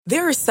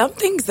There are some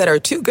things that are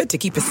too good to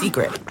keep a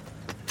secret.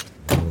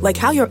 Like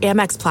how your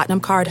Amex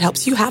Platinum card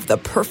helps you have the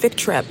perfect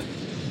trip.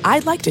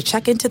 I'd like to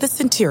check into the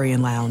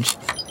Centurion Lounge.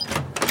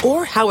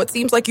 Or how it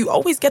seems like you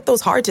always get those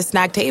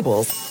hard-to-snag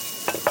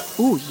tables.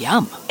 Ooh,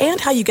 yum.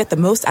 And how you get the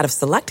most out of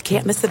select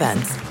can't-miss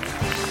events.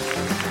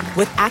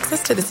 With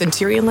access to the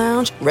Centurion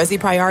Lounge, Resi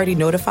Priority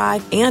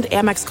Notified, and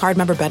Amex card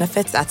member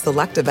benefits at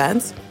select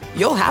events,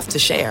 you'll have to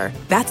share.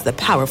 That's the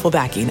powerful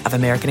backing of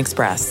American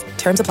Express.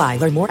 Terms apply.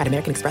 Learn more at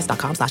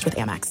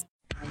americanexpress.com/withAmex.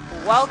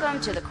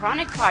 Welcome to the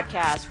Chronic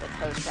Podcast with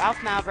host Ralph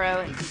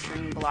Malbrough and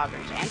featuring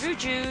bloggers Andrew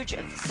Juge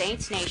of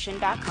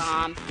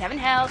TheSaintsNation.com, Kevin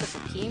Held of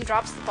The Team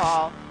Drops the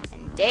Ball,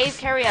 and Dave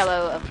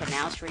Cariello of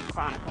Canal Street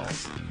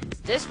Chronicles.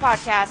 This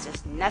podcast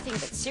is nothing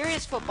but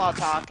serious football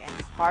talk and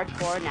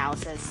hardcore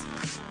analysis.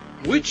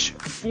 Which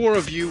four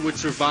of you would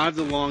survive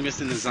the longest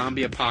in the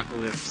zombie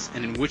apocalypse,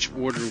 and in which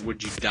order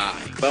would you die?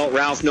 Well,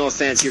 Ralph, no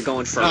offense, you're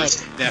going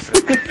first. Oh,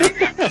 definitely.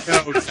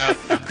 No.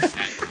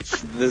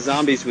 The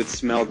zombies would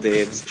smell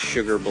Dave's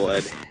sugar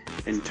blood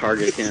and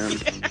target him.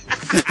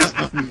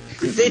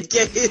 They'd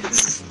get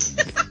his...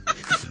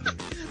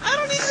 I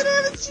don't even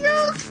have a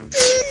joke,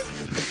 Dave!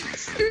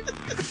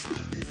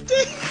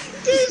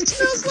 Dave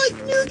smells like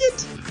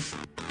nougat!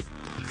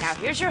 Now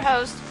here's your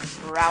host,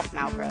 Ralph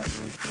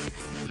Malbrough.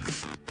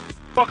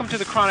 Welcome to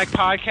the Chronic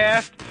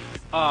Podcast.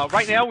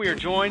 Right now we are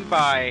joined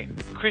by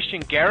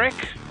Christian Garrick,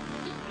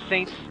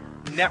 Saints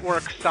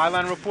Network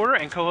sideline reporter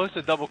and co-host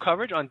of Double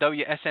Coverage on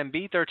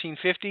WSMB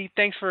 1350.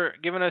 Thanks for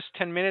giving us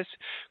 10 minutes,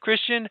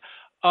 Christian.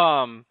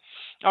 All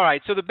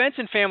right, so the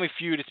Benson family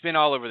feud, it's been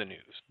all over the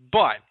news.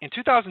 But in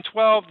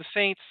 2012, the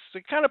Saints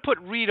kind of put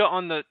Rita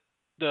on the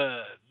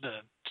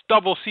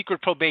double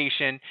secret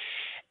probation,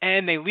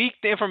 and they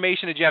leaked the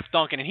information to Jeff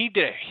Duncan, and he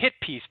did a hit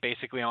piece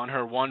basically on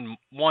her one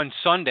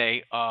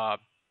Sunday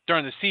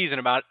during the season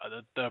about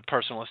the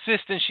personal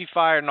assistant she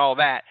fired and all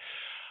that.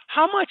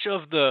 How much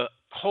of the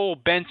whole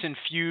Benson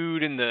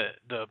feud and the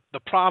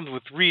problems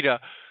with Rita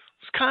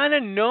was kind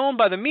of known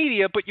by the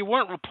media, but you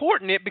weren't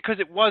reporting it because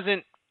it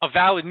wasn't a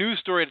valid news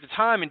story at the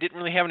time and didn't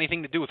really have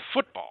anything to do with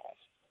football?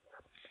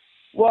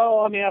 Well,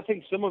 I mean, I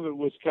think some of it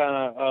was kind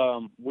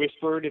of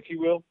whispered, if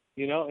you will,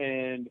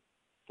 and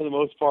for the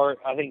most part,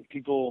 I think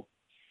people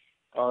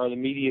or the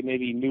media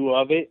maybe knew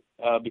of it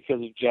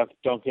because of Jeff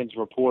Duncan's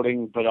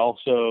reporting, but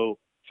also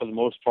for the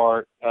most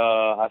part,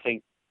 I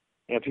think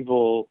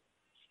people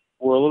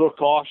were a little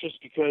cautious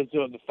because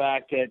of the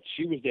fact that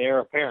she was the heir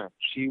apparent.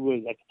 She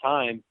was, at the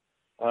time,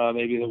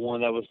 maybe the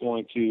one that was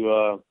going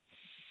to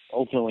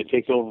ultimately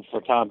take over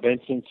for Tom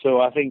Benson.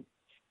 So I think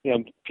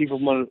people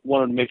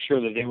wanted to make sure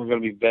that they were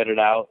going to be vetted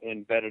out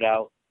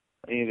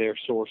any of their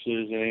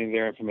sources and any of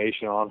their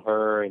information on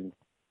her. And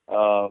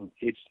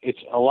it's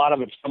a lot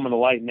of it's coming to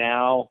light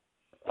now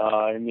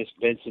in this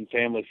Benson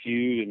family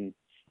feud, and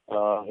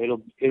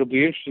it'll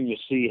be interesting to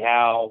see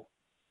how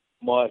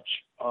much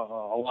a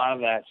lot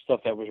of that stuff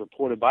that was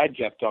reported by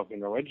Jeff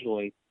Duncan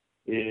originally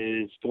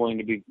is going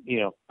to be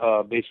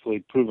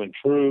basically proven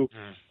true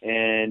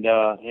and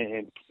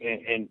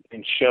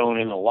shown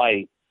in the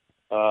light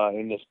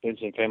in this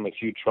Benson family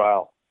feud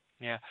trial.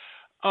 Yeah.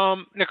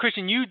 Now,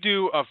 Christian, you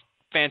do a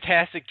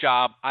fantastic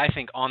job, I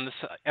think,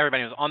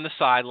 everybody was on the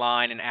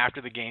sideline and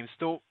after the games.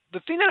 So the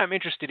thing that I'm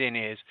interested in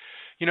is,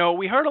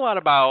 we heard a lot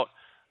about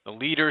the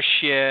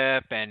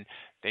leadership and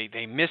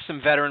they missed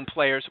some veteran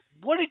players.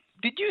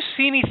 Did you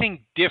see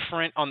anything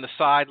different on the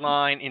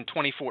sideline in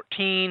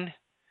 2014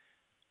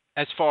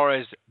 as far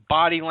as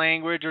body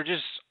language or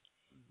just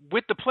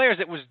with the players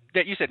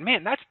that you said,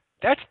 man,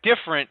 that's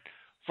different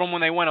from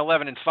when they went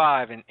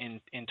 11-5 in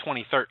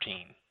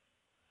 2013?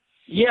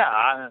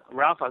 Yeah,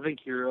 Ralph, I think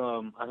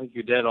you're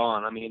dead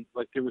on. I mean,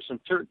 like there were some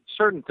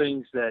certain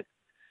things that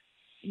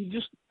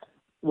just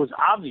was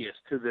obvious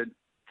to the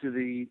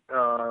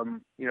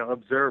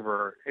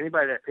observer.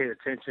 Anybody that paid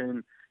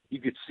attention, you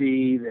could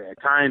see that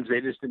at times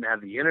they just didn't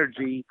have the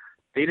energy.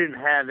 They didn't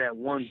have that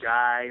one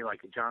guy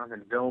like a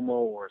Jonathan Vilmo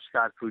or a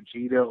Scott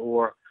Fujita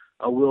or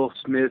a Will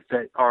Smith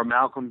or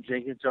Malcolm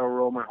Jenkins or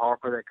Roman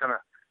Harper that kind of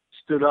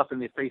stood up in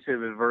the face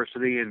of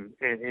adversity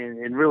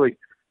and really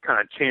kind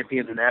of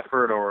championed an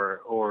effort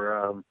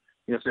or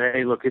say,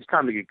 hey, look, it's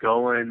time to get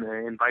going,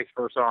 and vice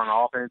versa on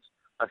offense.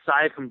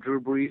 Aside from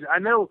Drew Brees, I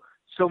know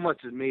so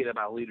much is made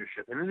about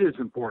leadership, and it is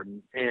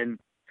important.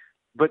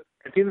 But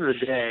at the end of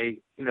the day,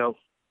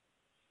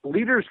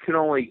 leaders can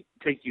only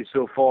take you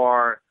so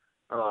far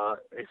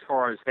as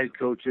far as head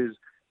coaches.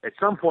 At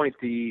some point,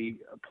 the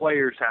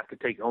players have to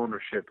take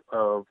ownership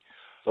of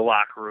the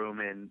locker room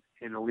and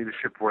in the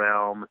leadership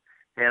realm.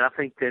 And I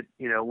think that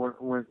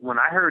when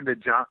I heard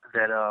that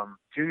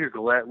Junior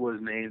Gillette was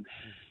named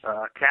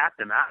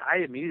captain, I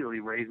immediately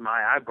raised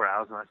my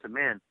eyebrows and I said,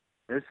 "Man,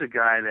 this is a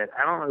guy that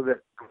I don't know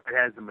that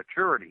has the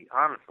maturity,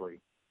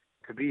 honestly,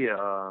 to be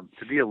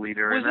a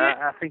leader." And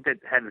I think that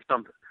had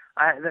something.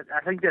 I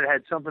think that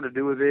had something to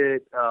do with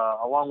it,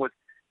 along with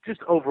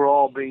just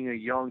overall being a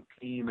young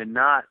team and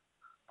not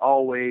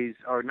all those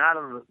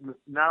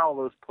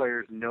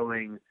players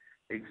knowing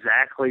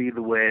exactly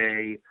the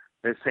way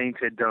that Saints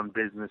had done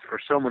business for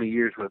so many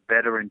years with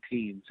veteran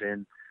teams,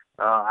 and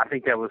I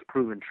think that was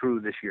proven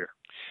true this year.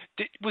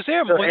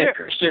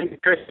 Christian,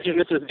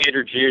 this is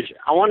Andrew Juge.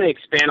 I want to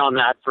expand on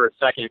that for a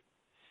second.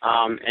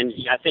 And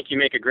I think you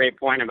make a great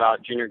point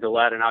about Junior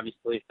Galette, and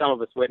obviously some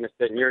of us witnessed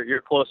it, and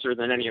you're closer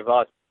than any of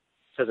us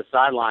to the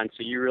sideline,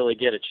 so you really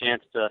get a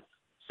chance to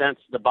sense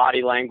the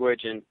body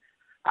language. And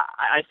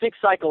I think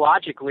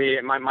psychologically,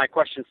 my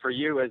question for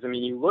you is, I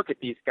mean, you look at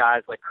these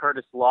guys like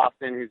Curtis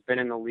Lawson, who's been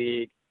in the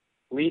league,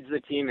 leads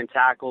the team in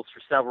tackles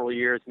for several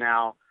years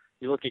now.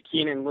 You look at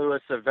Keenan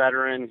Lewis, a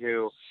veteran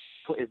who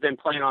has been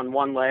playing on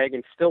one leg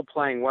and still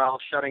playing well,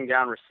 shutting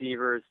down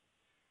receivers.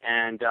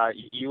 And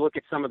you look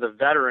at some of the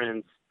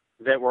veterans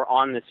that were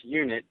on this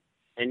unit,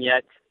 and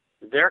yet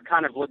they're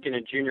kind of looking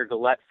at Junior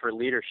Galette for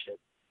leadership.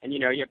 And,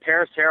 you have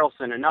Paris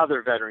Harrelson,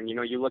 another veteran.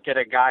 You look at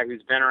a guy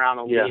who's been around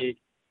the league,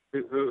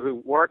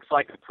 who works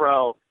like a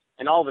pro,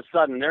 and all of a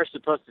sudden they're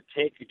supposed to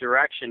take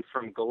direction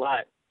from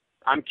Galette.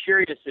 I'm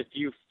curious if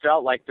you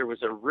felt like there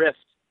was a rift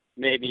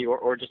maybe,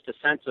 or just a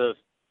sense of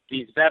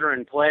these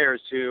veteran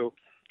players who,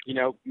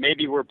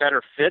 maybe were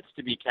better fits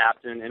to be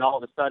captain, and all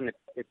of a sudden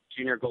it's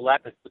Junior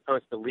Galette that's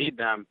supposed to lead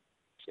them.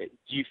 Do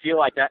you feel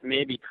like that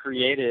maybe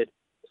created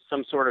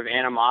some sort of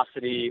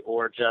animosity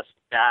or just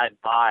bad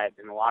vibe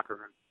in the locker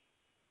room?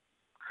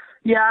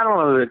 Yeah, I don't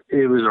know that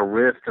it was a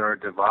rift or a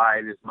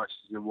divide as much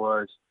as it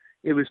was.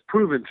 It was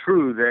proven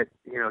true that,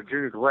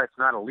 Junior Galette's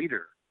not a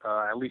leader,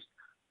 at least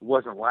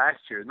wasn't last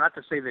year. Not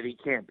to say that he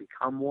can't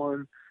become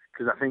one,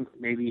 because I think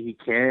maybe he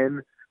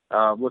can.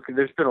 Look,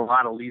 there's been a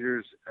lot of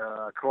leaders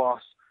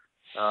across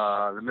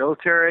the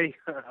military,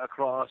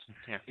 across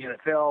the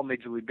NFL,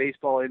 Major League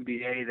Baseball,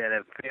 NBA that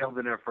have failed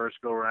in their first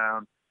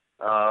go-round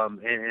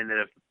and that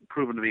have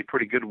proven to be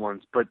pretty good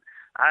ones. But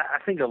I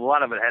think a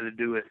lot of it had to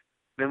do with,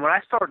 when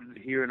I started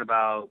hearing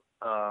about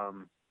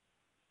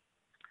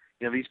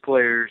these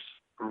players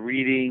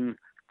reading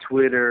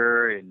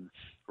Twitter and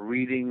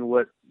reading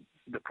what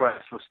the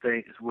press was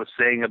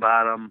saying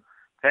about them,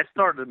 that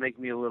started to make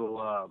me a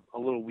little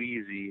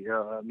wheezy,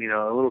 a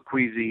little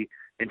queasy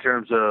in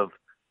terms of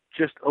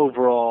just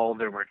overall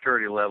their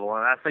maturity level.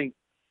 And I think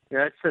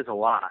that says a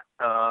lot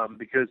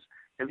because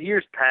in the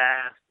years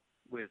past,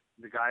 with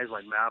the guys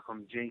like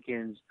Malcolm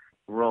Jenkins,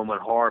 Roman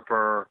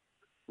Harper,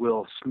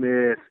 Will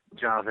Smith,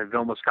 Jonathan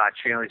Vilma, Scott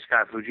Chanley,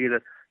 Scott Fujita,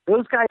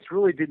 those guys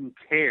really didn't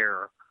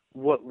care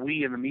what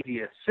we in the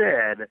media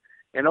said,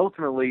 and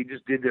ultimately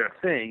just did their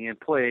thing and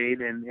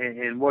played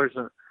and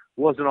wasn't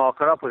all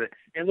caught up with it.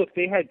 And look,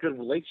 they had good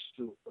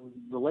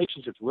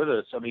relationships with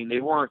us. I mean,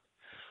 they weren't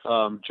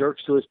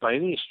jerks to us by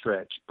any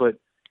stretch, but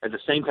at the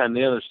same time,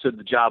 they understood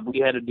the job we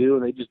had to do,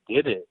 and they just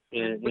did it.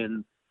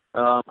 And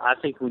I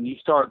think when you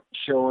start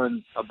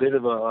showing a bit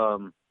of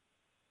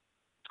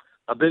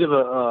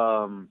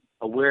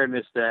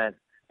awareness that,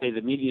 hey,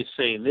 the media's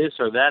saying this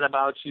or that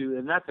about you,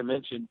 and not to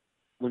mention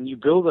when you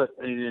build an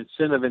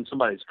incentive in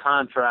somebody's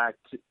contract,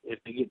 if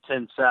they get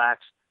 10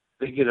 sacks,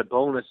 they get a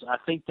bonus. I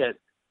think that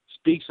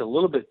speaks a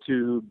little bit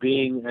to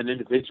being an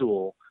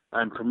individual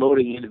and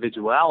promoting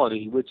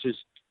individuality, which is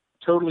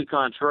totally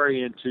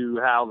contrary to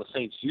how the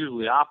Saints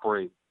usually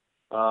operate.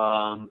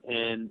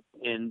 And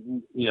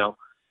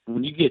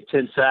when you get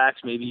 10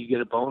 sacks, maybe you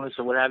get a bonus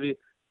or what have you.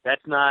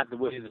 That's not the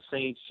way the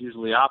Saints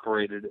usually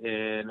operated,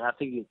 and I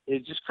think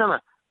it just kind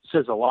of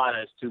says a lot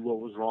as to what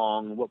was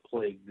wrong and what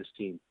plagued this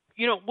team.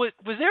 Was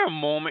there a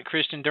moment,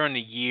 Christian, during the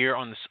year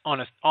on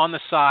the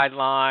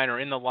sideline or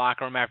in the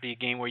locker room after the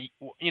game where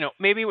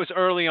maybe it was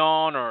early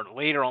on or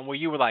later on where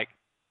you were like,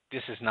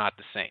 this is not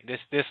the same.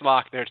 This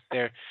lock there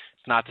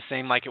it's not the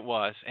same like it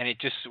was, and it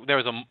just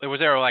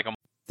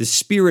The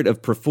spirit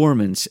of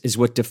performance is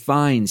what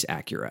defines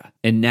Acura,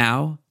 and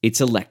now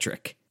it's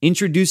electric.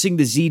 Introducing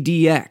the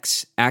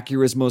ZDX,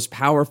 Acura's most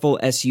powerful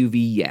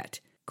SUV yet.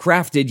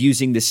 Crafted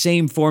using the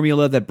same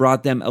formula that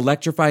brought them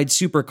electrified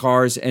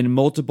supercars and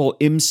multiple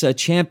IMSA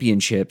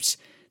championships,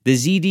 the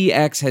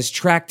ZDX has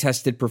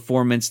track-tested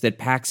performance that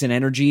packs an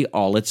energy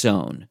all its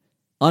own.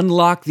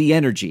 Unlock the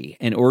energy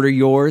and order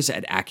yours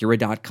at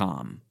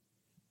Acura.com.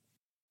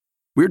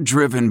 We're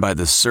driven by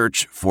the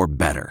search for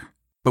better.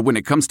 But when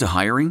it comes to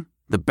hiring,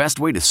 the best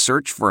way to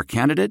search for a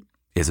candidate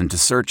isn't to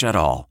search at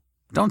all.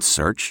 Don't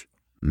search.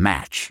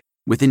 Match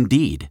with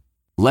Indeed.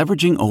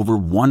 Leveraging over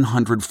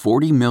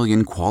 140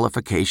 million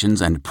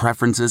qualifications and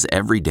preferences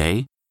every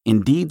day,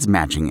 Indeed's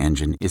matching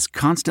engine is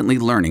constantly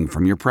learning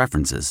from your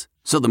preferences.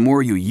 So the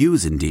more you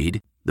use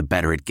Indeed, the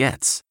better it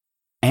gets.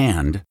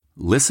 And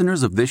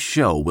listeners of this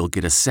show will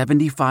get a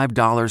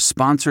 $75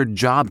 sponsored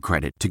job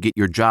credit to get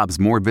your jobs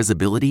more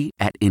visibility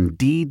at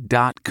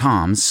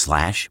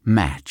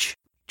Indeed.com/match.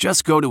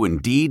 Just go to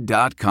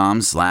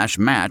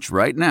Indeed.com/match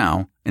right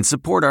now and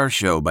support our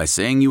show by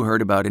saying you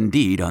heard about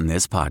Indeed on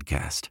this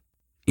podcast.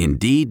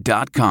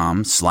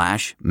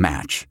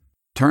 Indeed.com/match.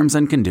 Terms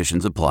and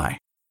conditions apply.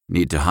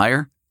 Need to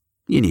hire?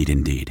 You need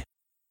Indeed.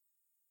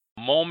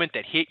 Moment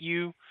that hit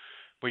you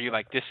where you're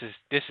like, this is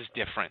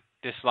different.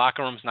 This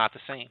locker room's not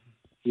the same.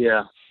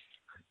 Yeah.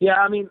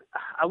 I mean,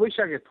 I wish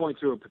I could point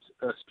to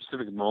a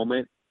specific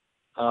moment,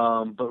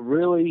 But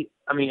really,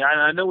 I mean,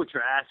 I know what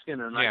you're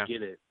asking, and I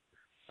get it.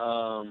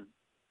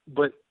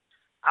 But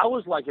I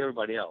was like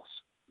everybody else.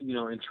 You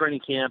know, in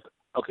training camp,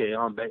 okay,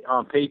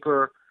 on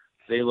paper,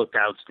 they looked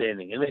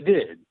outstanding, and they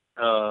did.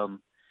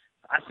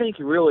 I think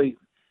really,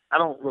 I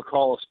don't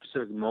recall a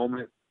specific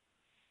moment,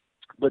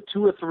 but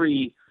 2 or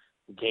 3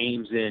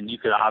 games in, you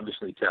could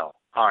obviously tell.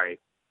 All right.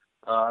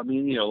 I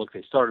mean, you know, look,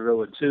 they started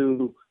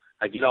 0-2.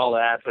 I get all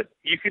that, but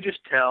you could just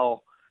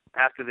tell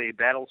after they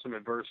battled some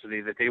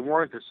adversity that they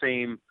weren't the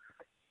same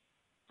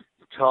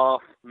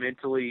tough,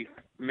 mentally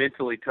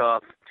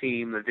tough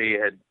team that they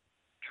had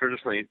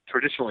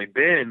traditionally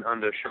been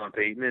under Sean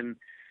Payton, and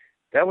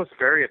that was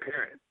very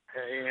apparent.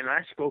 And I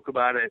spoke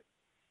about it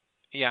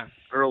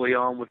early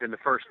on within the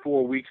first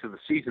 4 weeks of the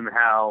season,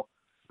 how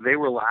they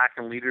were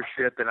lacking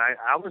leadership, and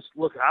I was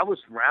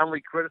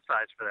roundly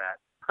criticized for that.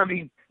 I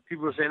mean,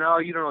 people were saying, "Oh,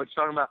 you don't know what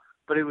you're talking about,"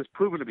 but it was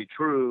proven to be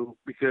true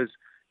because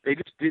they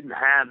just didn't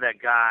have that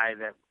guy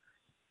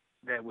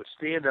that would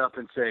stand up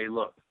and say,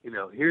 "Look, you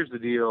know, here's the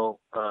deal."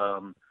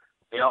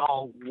 They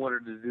all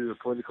wanted to do the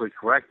politically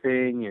correct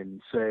thing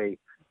and say,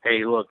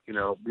 "Hey, look, you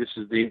know, we're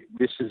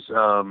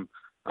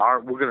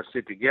going to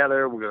stick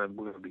together. We're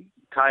going to be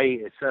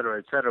tight, et cetera,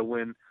 et cetera."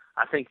 When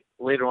I think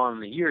later on in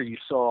the year, you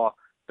saw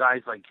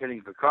guys like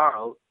Kenny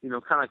Vaccaro, you know,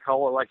 kind of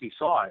call it like he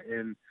saw it.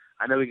 And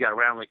I know he got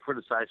roundly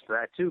criticized for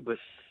that too, but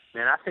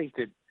man, I think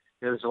that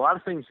there's a lot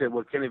of things that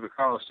what Kenny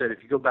Vaccaro said,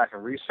 if you go back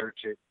and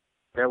research it,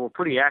 that were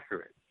pretty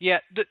accurate. Yeah,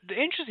 the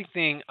interesting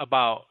thing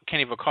about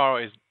Kenny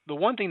Vaccaro is the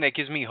one thing that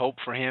gives me hope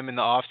for him in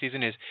the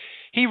offseason is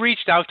he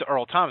reached out to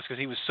Earl Thomas because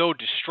he was so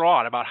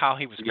distraught about how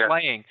he was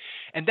playing.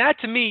 And that,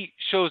 to me,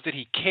 shows that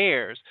he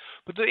cares.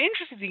 But the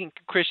interesting thing,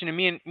 Christian, and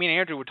me and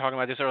Andrew were talking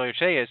about this earlier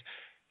today, is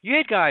you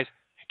had guys,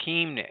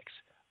 Hakeem Nicks,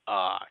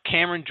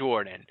 Cameron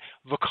Jordan,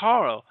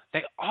 Vaccaro,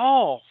 they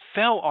all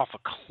fell off a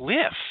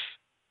cliff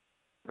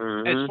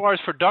as far as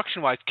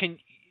production-wise.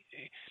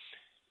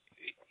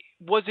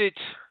 What they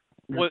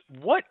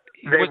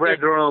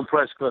read their own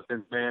press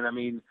clippings, man. I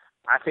mean,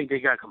 I think they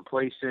got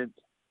complacent,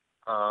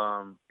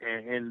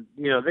 and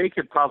you know, they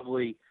could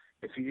probably,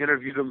 if you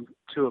interviewed them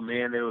to a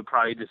man, they would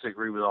probably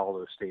disagree with all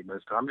those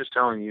statements. But I'm just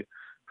telling you,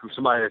 from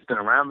somebody that's been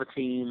around the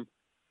team,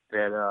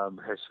 that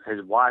has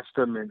watched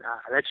them, and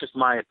that's just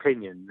my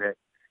opinion. That,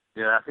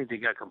 you know, I think they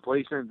got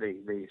complacent.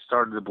 They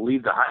started to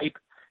believe the hype,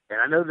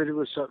 and I know that it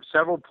was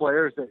several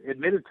players that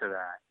admitted to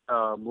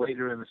that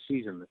later in the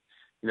season.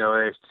 You know,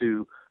 as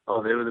to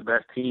they were the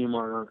best team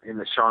in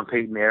the Sean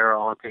Payton era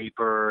on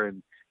paper,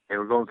 and they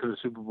were going to the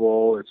Super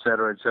Bowl, et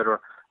cetera, et cetera.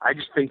 I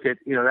just think that,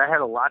 you know, that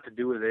had a lot to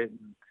do with it.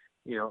 And,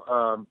 you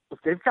know, if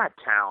they've got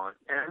talent,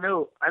 and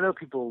I know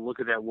people look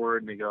at that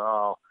word and they go,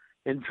 "Oh,"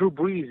 and Drew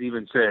Brees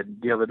even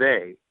said the other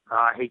day,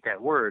 "I hate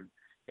that word,"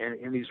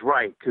 and he's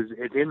right, because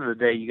at the end of the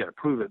day, you got to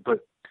prove it.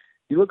 But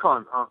you look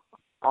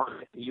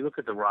you look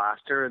at the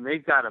roster, and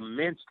they've got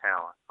immense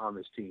talent on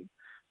this team.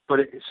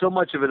 But so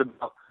much of it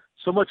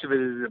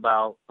is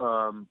about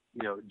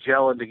you know,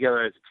 gelling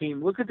together as a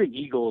team. Look at the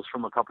Eagles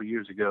from a couple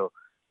years ago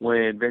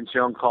when Vince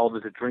Young called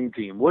it a dream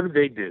team. What did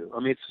they do? I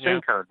mean, it's the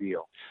same kind of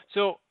deal.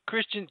 So,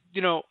 Christian,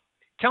 you know,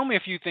 tell me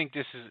if you think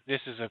this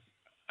is a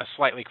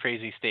slightly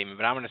crazy statement,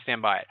 but I'm going to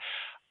stand by it.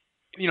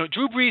 You know,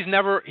 Drew Brees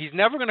he's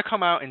never going to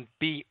come out and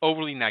be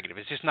overly negative.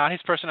 It's just not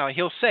his personality.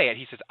 He'll say it.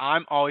 He says,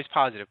 "I'm always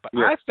positive." But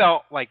I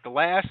felt like the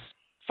last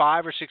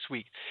 5 or 6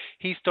 weeks,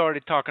 he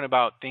started talking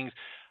about things.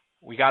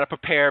 We got to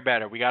prepare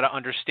better. We got to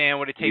understand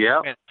what it takes.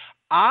 And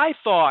I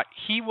thought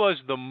he was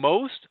the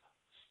most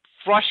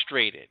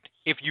frustrated.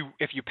 If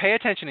you pay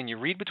attention and you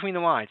read between the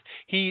lines,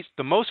 he's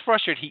the most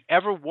frustrated he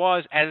ever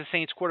was as a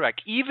Saints quarterback.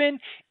 Even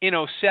in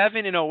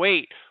 2007 and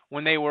 2008,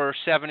 when they were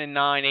 7-9,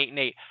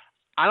 8-8,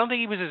 I don't think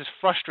he was as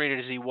frustrated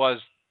as he was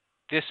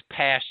this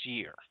past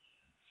year.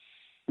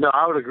 No,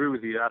 I would agree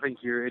with you. I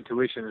think your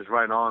intuition is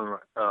right on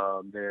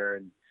there.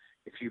 And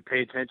if you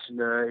pay attention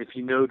to, if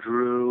you know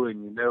Drew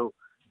and you know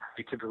how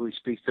he typically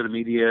speaks to the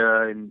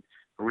media and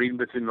reading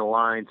between the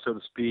lines, so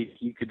to speak,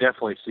 you could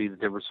definitely see that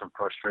there was some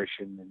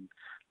frustration. And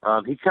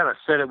he kind of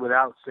said it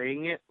without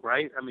saying it,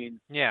 right? I mean,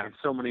 in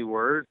so many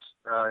words,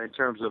 in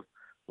terms of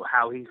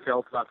how he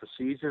felt about the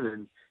season.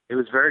 And it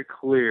was very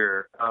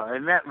clear.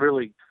 And that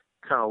really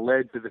kind of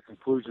led to the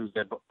conclusions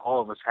that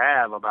all of us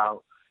have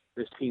about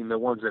this team, the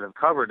ones that have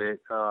covered it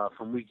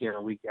from week in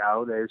and week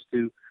out, as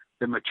to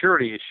the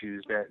maturity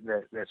issues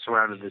that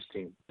surrounded this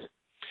team.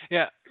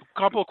 Yeah, a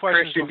couple of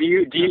questions.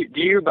 Christian,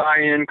 do you buy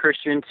in,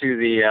 Christian, to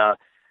the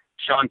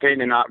Sean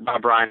Payton and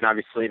Bob Ryan?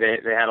 Obviously, they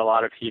had a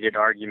lot of heated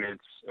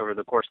arguments over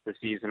the course of the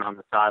season on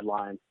the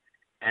sideline,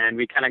 and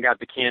we kind of got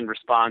the canned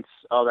response,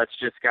 "Oh, that's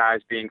just guys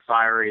being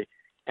fiery."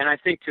 And I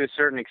think to a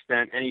certain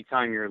extent,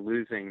 anytime you're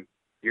losing,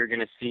 you're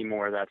going to see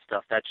more of that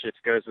stuff. That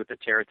just goes with the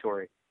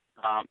territory.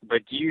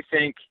 But do you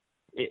think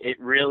it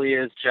really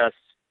is just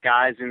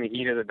guys in the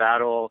heat of the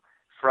battle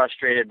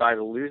frustrated by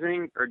the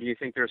losing, or do you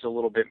think there's a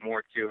little bit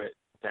more to it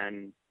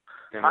than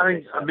I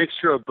think a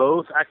mixture of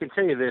both. I can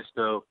tell you this,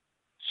 though.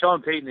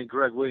 Sean Payton and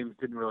Greg Williams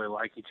didn't really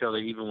like each other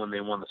even when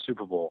they won the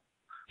Super Bowl.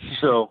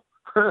 So,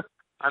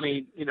 I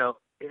mean, you know,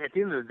 at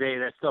the end of the day,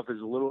 that stuff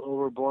is a little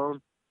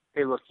overblown.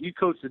 Hey, look, you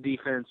coach the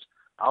defense.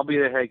 I'll be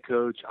the head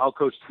coach. I'll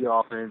coach the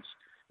offense,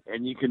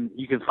 and you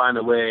can find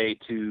a way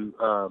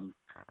to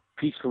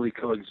peacefully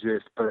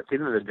coexist. But at the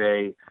end of the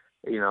day,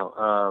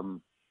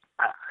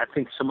 I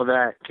think some of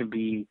that can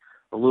be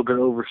a little bit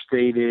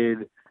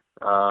overstated.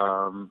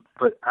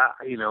 But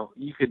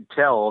you could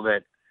tell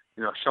that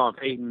Sean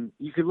Payton.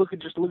 You could look at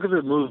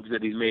the moves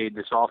that he's made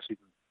this offseason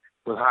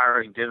with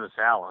hiring Dennis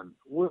Allen.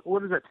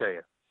 What does that tell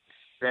you?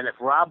 That if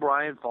Rob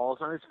Ryan falls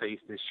on his face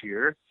this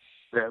year,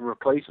 that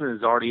replacement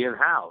is already in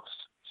house.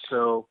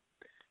 So,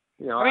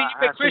 I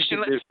Christian,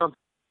 think there's something.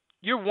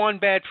 You're one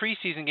bad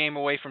preseason game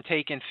away from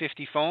taking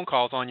 50 phone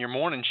calls on your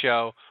morning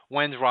show.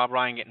 When's Rob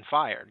Ryan getting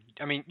fired?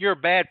 I mean, you're a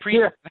bad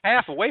preseason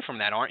half away from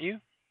that, aren't you?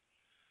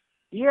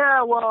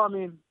 Yeah, well, I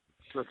mean,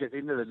 look, at the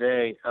end of the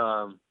day,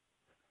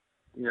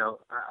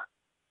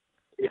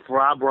 if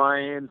Rob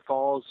Ryan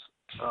falls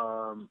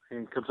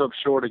and comes up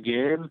short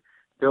again,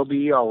 there'll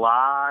be a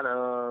lot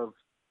of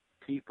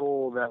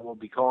people that will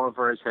be calling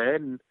for his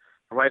head, and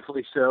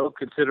rightfully so,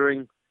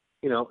 considering,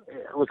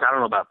 look, I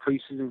don't know about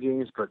preseason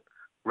games, but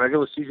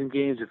regular season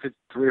games, if it's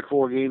 3 or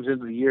 4 games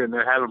into the year and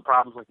they're having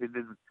problems like they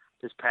did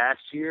this past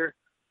year,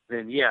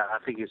 then yeah,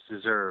 I think it's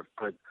deserved.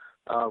 But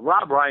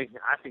Rob Ryan,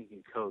 I think,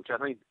 can coach. I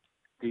think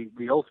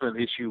the ultimate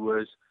issue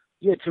was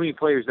you had too many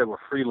players that were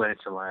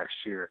freelancing last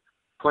year,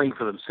 playing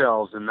for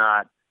themselves and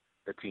not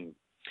the team.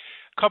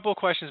 Couple of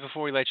questions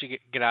before we let you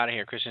get out of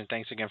here, Christian.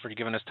 Thanks again for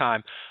giving us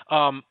time.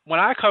 When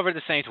I covered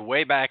the Saints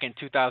way back in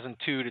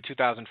 2002 to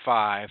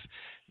 2005,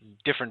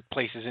 different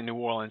places in New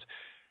Orleans,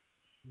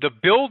 the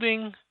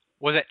building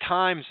was at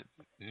times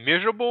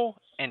miserable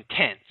and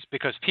tense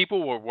because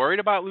people were worried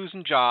about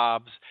losing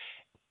jobs,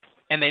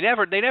 and they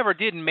never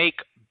did make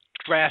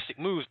drastic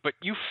moves, but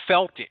you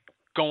felt it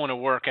going to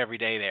work every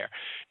day there.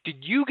 Did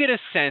you get a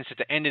sense at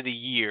the end of the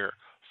year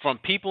from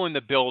people in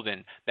the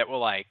building that were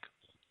like,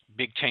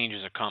 big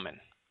changes are coming?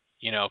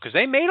 Because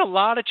they made a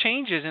lot of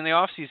changes in the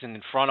offseason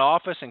in front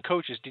office and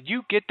coaches. Did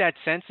you get that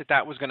sense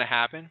that was going to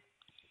happen?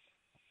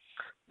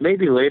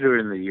 Maybe later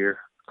in the year,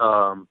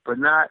 but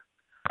not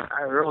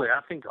early.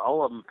 I think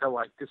all of them felt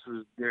like this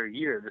was their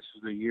year. This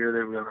was the year they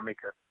were going to make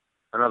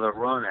another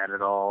run at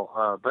it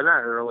all, but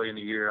not early in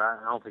the year.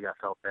 I don't think I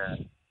felt that.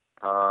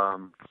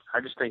 I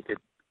just think that,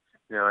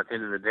 at the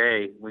end of the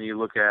day, when you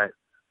look at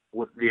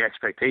what the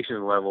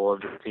expectation level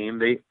of the team,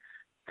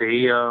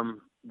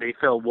 they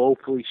fell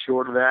woefully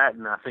short of that.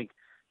 And I think,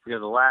 the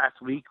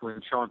last week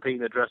when Sean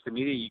Payton addressed the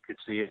media, you could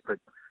see it, but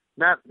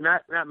not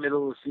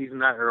middle of the season,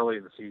 not early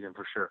in the season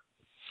for sure.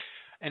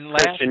 And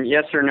Christian,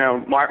 yes or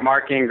no?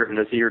 Mark Ingram,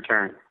 does he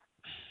return?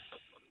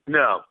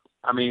 No.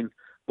 I mean,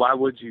 why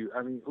would you?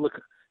 I mean,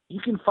 look, you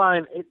can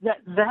find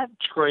that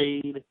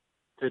trade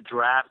to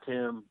draft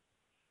him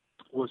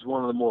was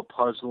one of the more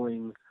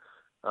puzzling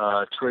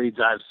trades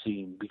I've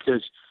seen,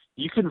 because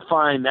you can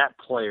find that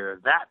player,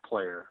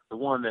 the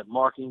one that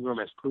Mark Ingram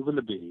has proven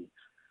to be,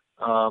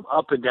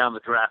 up and down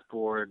the draft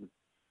board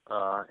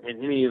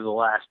in any of the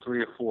last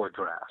 3 or 4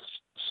 drafts.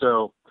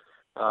 So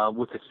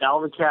with the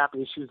salary cap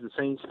issues the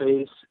Saints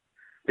face,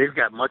 they've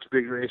got much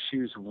bigger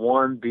issues,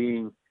 one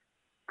being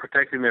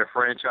protecting their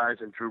franchise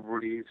and Drew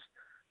Brees.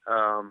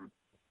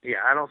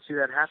 I don't see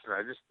that happen.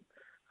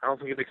 I don't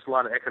think it makes a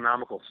lot of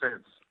economical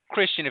sense.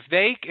 Christian,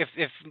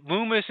 if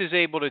Loomis is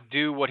able to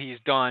do what he's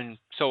done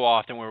so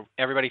often, where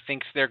everybody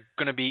thinks they're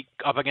going to be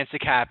up against the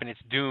cap and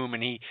it's doom,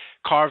 and he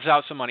carves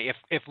out some money,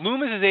 if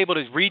Loomis is able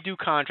to redo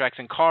contracts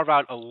and carve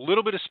out a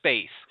little bit of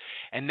space,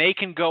 and they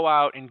can go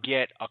out and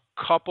get a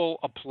couple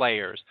of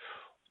players,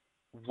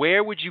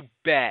 where would you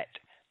bet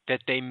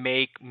that they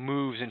make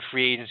moves in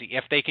free agency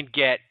if they can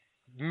get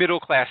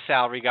middle-class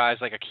salary guys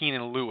like a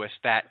Keenan Lewis,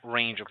 that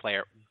range of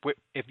player?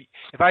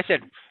 If I said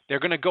they're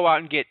going to go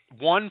out and get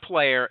one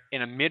player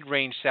in a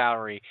mid-range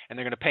salary and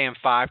they're going to pay him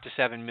 $5 to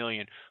 $7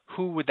 million,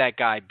 who would that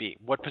guy be?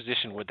 What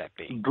position would that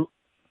be?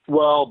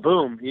 Well,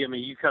 boom. I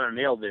mean, you kind of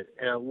nailed it.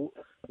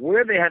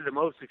 Where they had the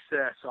most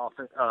success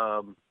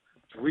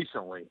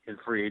recently in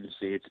free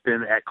agency, it's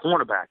been at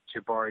cornerback,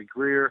 Jabari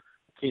Greer,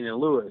 Keenan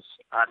Lewis.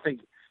 I think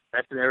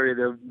that's an area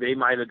that they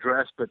might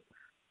address, but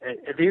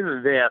at the end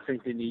of the day, I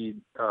think they need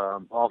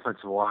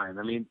offensive line.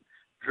 I mean,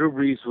 Drew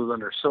Brees was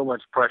under so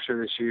much pressure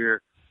this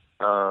year.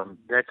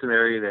 That's an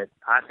area that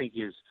I think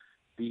is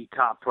the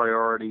top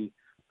priority.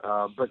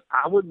 But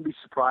I wouldn't be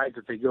surprised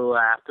if they go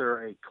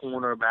after a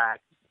cornerback,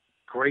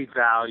 great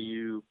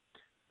value,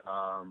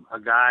 a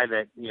guy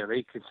that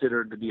they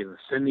considered to be an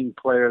ascending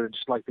player,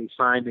 just like they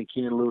signed in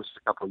Keenan Lewis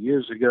a couple of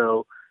years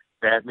ago.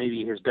 That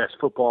maybe his best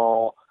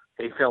football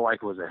they felt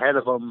like was ahead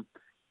of him,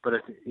 but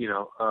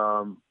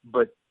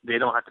but they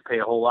don't have to pay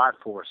a whole lot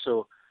for.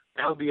 So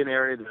that would be an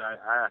area that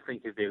I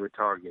think that they would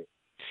target.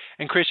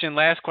 And Christian,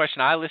 last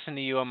question. I listen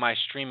to you on my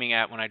streaming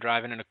app when I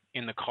drive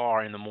in the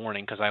car in the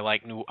morning because I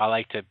like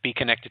to be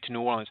connected to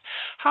New Orleans.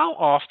 How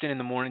often in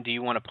the morning do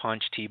you want to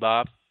punch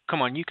T-Bob?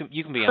 Come on, you can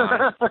be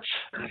honest.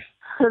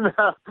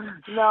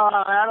 No,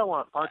 I don't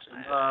want to punch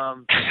him.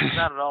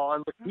 Not at all.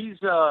 Look,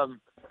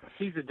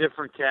 he's a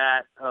different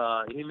cat.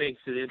 He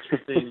makes it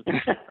interesting.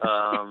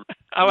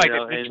 I like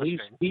it. And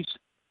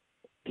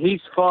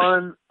he's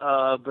fun,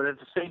 but at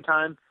the same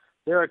time,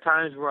 there are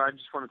times where I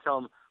just want to tell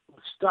him,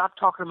 stop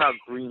talking about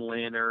Green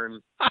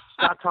Lantern,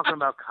 stop talking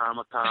about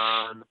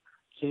Comic-Con.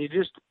 Can you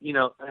just,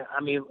 I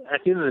mean,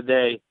 at the end of the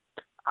day,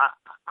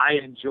 I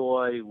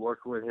enjoy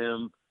working with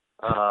him,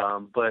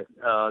 but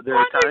there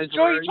are times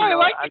where I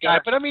like the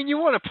guy, but I mean, you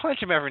want to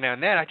punch him every now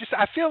and then.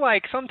 I feel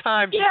like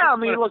sometimes you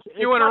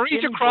want to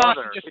reach across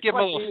and just give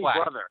him a little slack.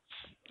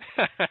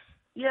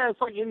 Yeah,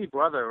 it's like any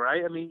brother,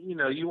 right? I mean, you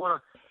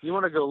want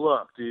to go,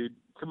 look, dude,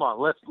 come on,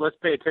 let's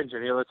pay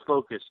attention here, let's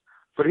focus.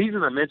 But he's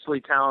an immensely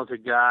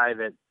talented guy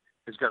that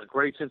has got a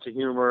great sense of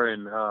humor,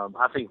 and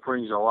I think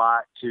brings a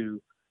lot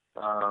to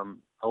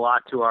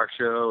our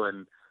show.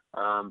 And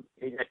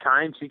at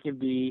times he can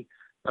be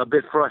a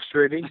bit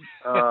frustrating,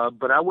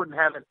 but I wouldn't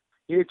have it.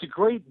 It's a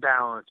great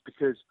balance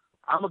because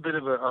I'm a bit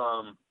of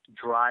a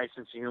dry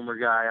sense of humor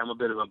guy. I'm a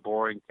bit of a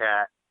boring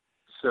cat,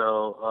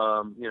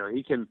 so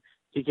he can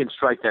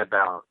strike that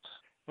balance.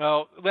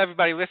 Well,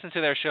 everybody listen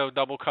to their show,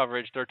 Double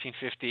Coverage,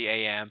 1350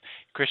 AM.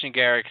 Christian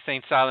Garrick,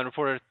 Saints Silent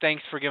Reporter,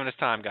 thanks for giving us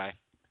time, guy.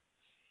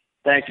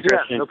 Thanks, Christian.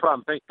 Yeah, no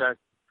problem. Thanks, guys.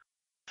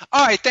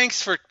 All right,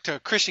 thanks to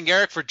Christian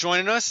Garrick for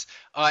joining us.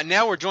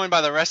 Now we're joined by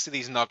the rest of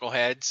these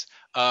knuckleheads.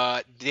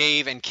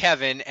 Dave and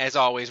Kevin, as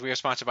always, we are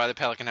sponsored by the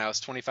Pelican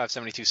House,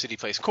 2572 City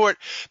Place Court,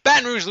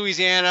 Baton Rouge,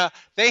 Louisiana.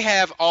 They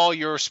have all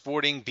your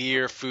sporting,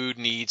 beer, food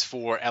needs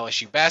for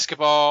LSU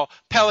basketball.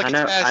 Pelicans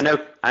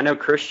I know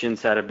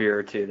Christian's had a beer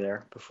or two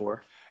there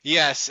before.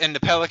 Yes, and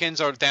the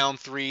Pelicans are down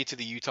 3 to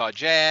the Utah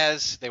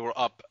Jazz. They were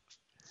up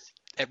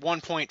at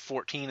 1 point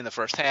 14 in the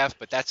first half,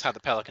 but that's how the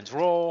Pelicans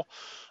roll.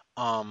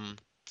 How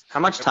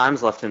much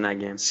time's left in that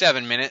game?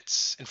 7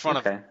 minutes in front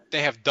of.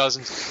 They have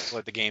dozens of people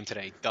at the game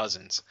today.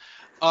 Dozens.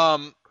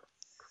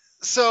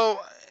 So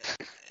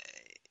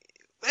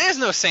there's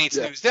no Saints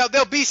news.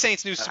 There'll be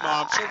Saints news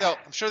tomorrow.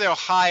 I'm sure they'll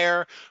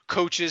hire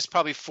coaches,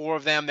 probably 4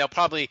 of them. They'll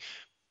probably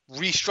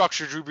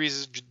restructure Drew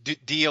Brees'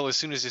 deal as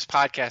soon as this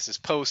podcast is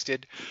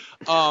posted.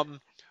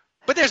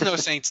 But there's no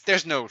Saints.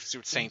 There's no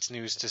Saints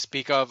news to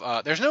speak of.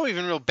 There's no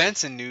even real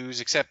Benson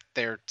news, except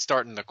they're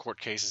starting the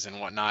court cases and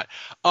whatnot.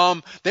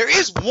 There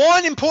is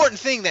one important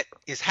thing that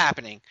is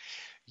happening.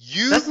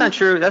 That's not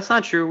true. That's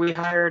not true. We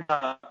hired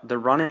the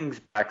running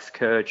backs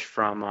coach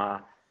from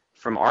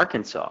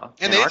Arkansas,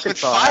 and they didn't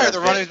fire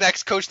the running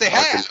backs coach they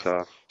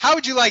have. How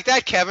would you like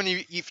that, Kevin?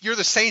 If you're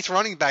the Saints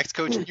running backs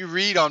coach and you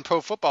read on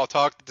Pro Football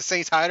Talk that the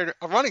Saints hired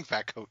a running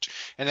back coach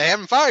and they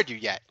haven't fired you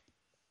yet?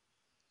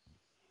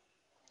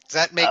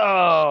 Does that make?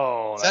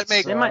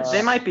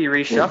 They might be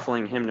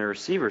reshuffling him to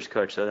receivers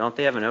coach, though. Don't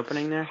they have an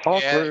opening there?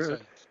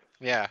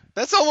 Yeah,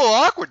 that's a little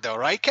awkward, though,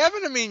 right,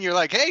 Kevin? I mean, you're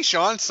like, hey,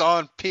 Sean, saw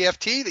on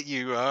PFT that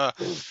you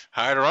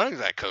hired a running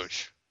back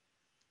coach.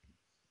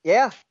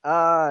 Yeah,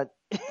 I'm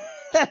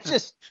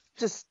just.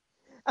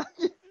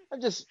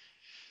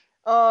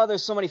 Oh,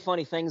 there's so many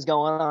funny things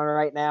going on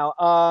right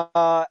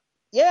now.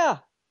 Yeah,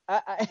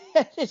 I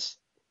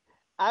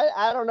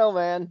don't know,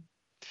 man.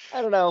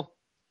 I don't know.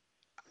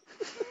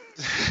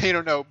 You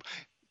don't know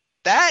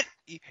that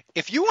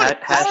if you want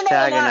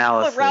hashtag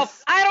analysis. Look,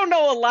 Ralph, I don't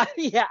know a lot.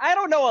 Yeah, I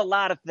don't know a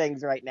lot of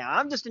things right now.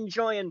 I'm just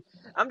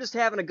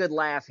having a good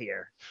laugh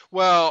here.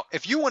 Well,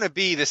 if you want to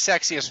be the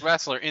sexiest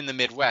wrestler in the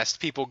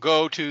Midwest, people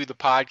go to the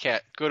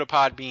podcast, go to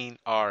Podbean,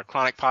 our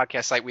Chronic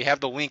podcast site. We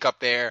have the link up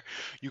there.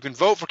 You can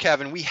vote for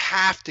Kevin. We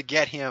have to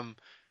get him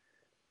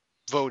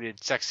voted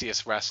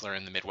sexiest wrestler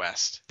in the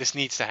Midwest. This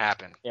needs to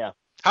happen. Yeah.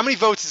 How many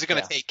votes is it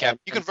going to take, Kevin?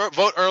 You can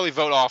vote early,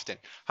 vote often.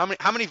 How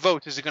many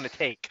votes is it going to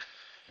take?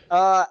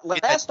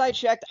 Last I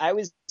checked, I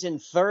was in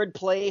 3rd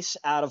place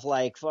out of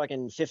like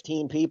fucking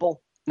 15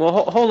 people.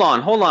 Well, hold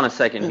on a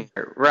second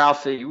here.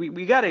 Ralph,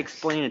 we got to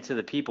explain it to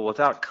the people.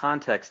 Without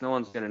context, no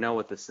one's going to know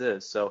what this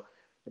is. So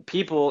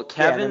people,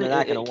 Sean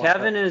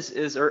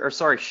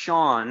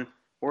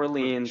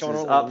Orleans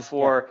is up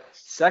for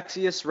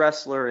sexiest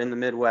wrestler in the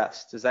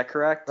Midwest. Is that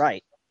correct?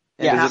 Right.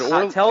 Yeah.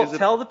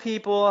 Tell the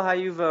people how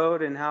you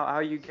vote and how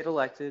you get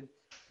elected.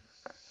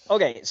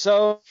 Okay,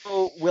 so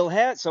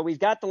we've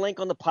got the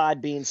link on the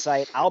Podbean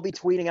site. I'll be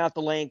tweeting out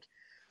the link.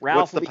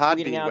 Ralph will be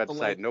tweeting out the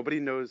link. Nobody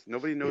knows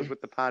what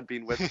the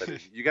Podbean website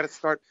is. You got to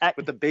start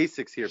with the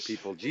basics here,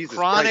 people. Jesus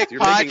Chronic Christ,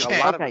 you're making a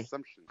lot of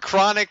assumptions.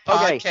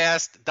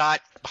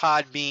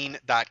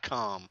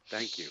 Chronicpodcast.podbean.com.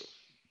 Thank you.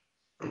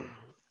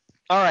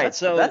 All right,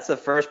 that's the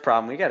first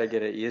problem. We got to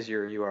get an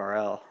easier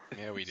URL.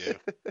 Yeah, we do.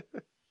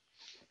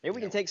 Maybe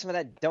we can take some of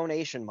that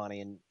donation money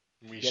and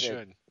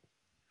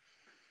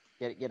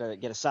get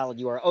a solid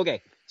URL.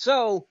 Okay,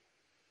 so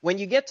when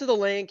you get to the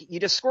link, you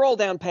just scroll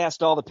down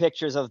past all the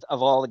pictures of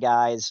all the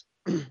guys,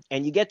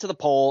 and you get to the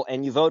poll,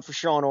 and you vote for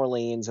Sean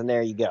Orleans, and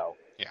there you go.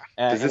 Yeah.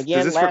 Does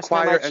this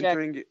require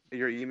entering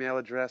your email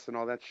address and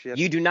all that shit?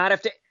 You do not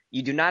have to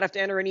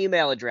enter an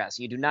email address.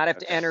 You do not have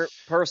to enter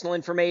personal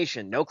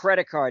information. No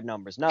credit card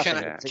numbers. Nothing.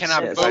 Can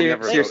I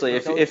vote? Seriously,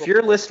 if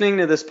you're listening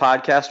to this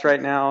podcast right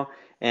now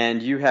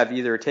and you have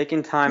either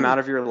taken time out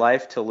of your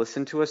life to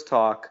listen to us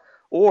talk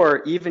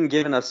or even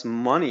given us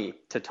money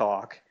to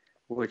talk,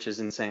 which is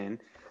insane.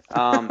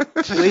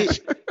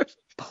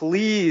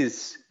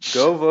 Please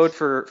go vote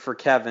for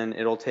Kevin.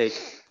 It'll take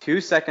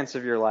 2 seconds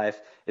of your life.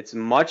 It's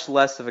much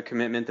less of a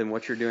commitment than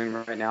what you're doing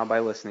right now by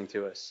listening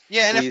to us.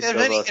 Yeah, and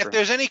Please if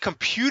there's any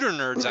computer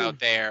nerds out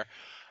there,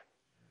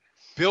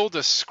 build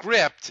a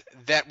script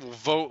that will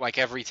vote like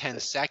every 10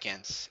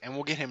 seconds, and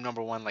we'll get him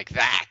number one like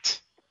that.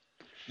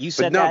 You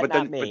said not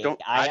me.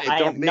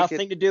 I have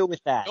nothing to do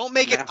with that. Don't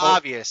make it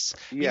obvious.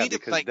 Yeah,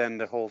 because then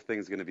the whole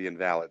thing's going to be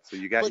invalid. So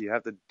you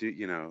have to do,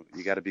 you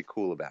got to be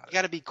cool about it. You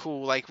got to be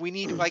cool. Like we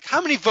need, like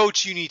how many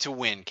votes you need to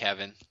win,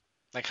 Kevin?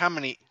 Like how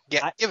many?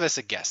 Give us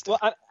a guess. Well,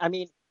 I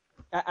mean,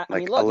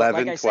 look,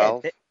 11, like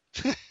 12?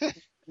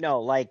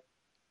 No, like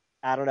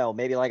I don't know,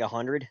 maybe like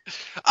 100.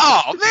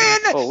 Oh man!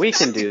 Oh, we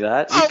can do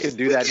that. We could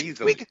do that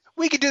easily.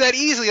 We could do that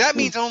easily. That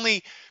means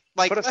only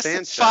like less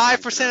than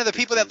 5% of the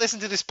people that listen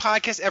to this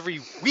podcast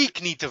every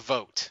week need to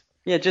vote.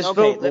 Yeah, just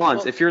vote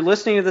once. If you're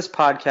listening to this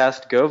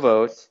podcast, go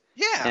vote.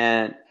 Yeah.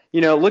 And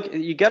look,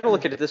 you got to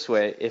look at it this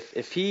way.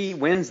 If he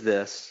wins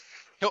this,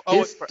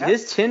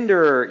 his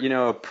Tinder,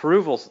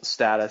 approval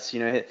status,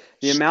 the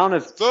amount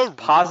of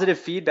positive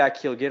feedback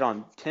he'll get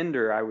on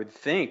Tinder, I would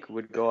think,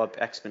 would go up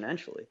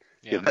exponentially.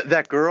 Yeah.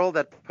 That girl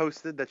that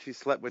posted that she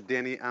slept with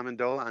Danny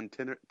Amendola on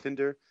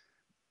Tinder,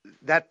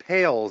 that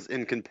pales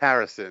in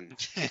comparison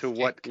to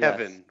what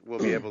Kevin will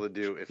be able to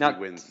do if he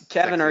wins.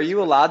 Kevin, are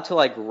you allowed to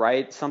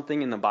write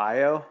something in the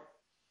bio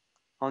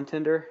on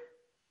Tinder?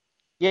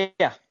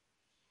 Yeah.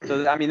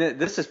 So I mean,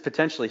 this is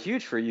potentially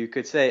huge for you. You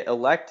could say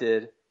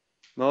elected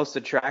most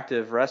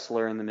attractive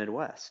wrestler in the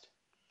Midwest.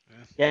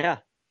 Yeah.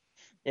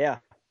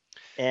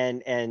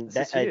 And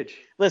that's huge.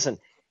 Listen,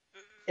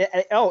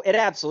 it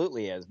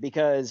absolutely is,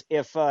 because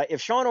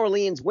if Sean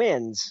Orleans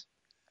wins,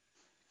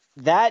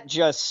 that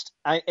just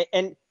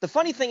and the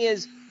funny thing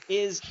is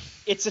it's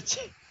a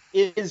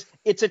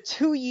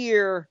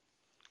 2-year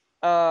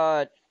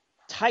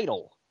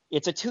title.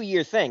 It's a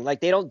 2-year thing. Like,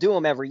 they don't do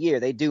them every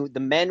year. They do the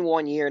men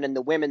 1 year and then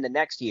the women the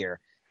next year.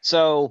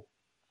 So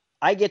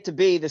I get to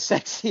be the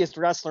sexiest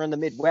wrestler in the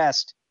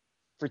Midwest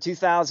for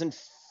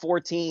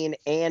 2014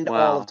 and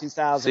all of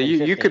 2015.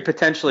 So you could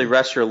potentially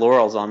rest your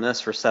laurels on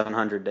this for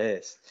 700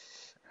 days.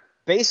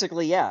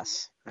 Basically,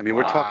 yes. I mean,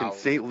 we're talking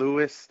St.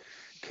 Louis,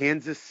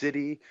 Kansas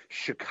City,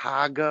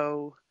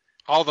 Chicago,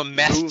 all the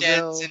meth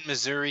dens in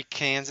Missouri,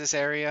 Kansas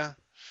area,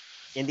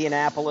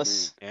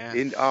 Indianapolis.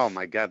 Yeah. Oh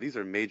my God, these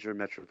are major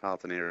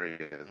metropolitan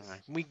areas.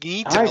 We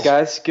need to. All right,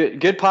 guys,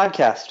 good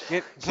podcast.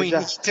 We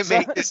need to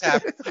make this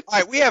happen. All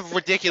right, we have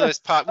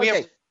ridiculous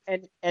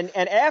and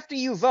after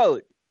you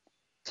vote,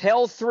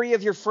 tell 3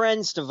 of your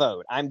friends to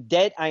vote. I'm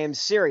dead. I am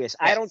serious.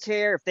 Yes. I don't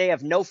care if they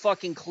have no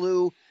fucking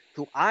clue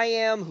who I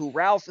am, who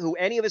Ralph, who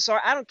any of us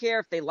are. I don't care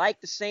if they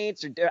like the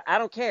Saints, or I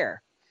don't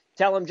care.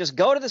 Tell them just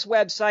go to this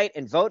website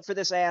and vote for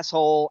this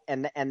asshole,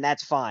 and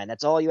that's fine.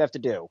 That's all you have to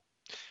do.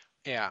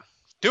 Yeah.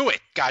 Do it.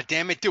 God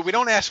damn it. We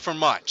don't ask for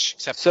much.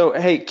 So,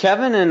 hey,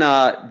 Kevin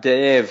and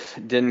Dave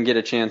didn't get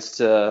a chance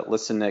to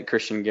listen to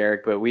Christian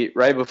Garrick, but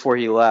right before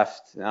he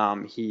left,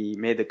 he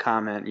made the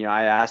comment,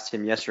 I asked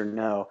him yes or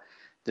no,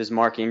 does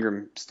Mark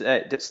Ingram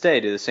stay?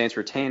 Do the Saints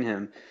retain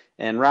him?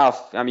 And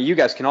Ralph, I mean, you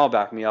guys can all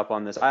back me up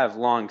on this. I have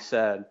long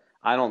said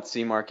I don't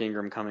see Mark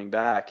Ingram coming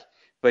back.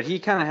 But he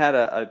kind of had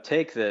a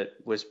take that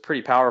was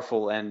pretty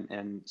powerful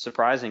and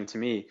surprising to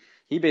me.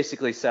 He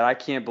basically said, I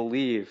can't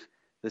believe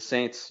the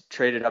Saints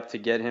traded up to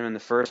get him in the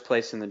first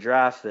place in the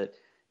draft, that,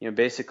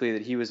 basically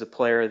that he was a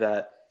player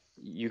that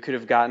you could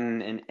have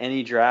gotten in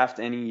any draft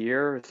any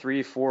year,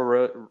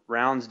 3-4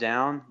 rounds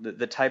down,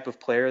 the type of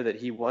player that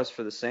he was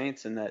for the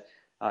Saints, and that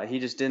he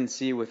just didn't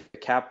see with the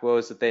cap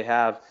woes that they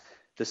have,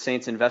 the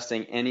Saints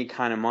investing any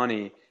kind of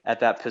money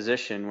at that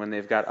position when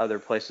they've got other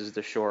places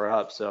to shore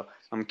up. So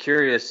I'm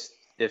curious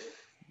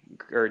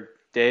or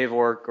Dave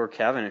or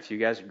Kevin, if you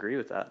guys agree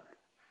with that.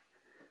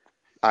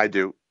 I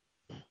do.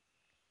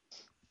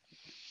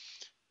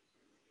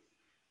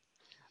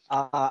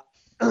 I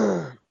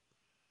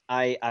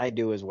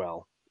do as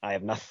well. I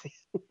have nothing.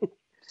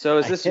 So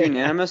is this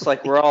unanimous?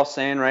 Like, we're all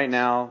saying right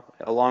now,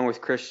 along with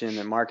Christian,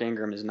 that Mark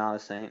Ingram is not a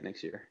Saint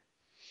next year?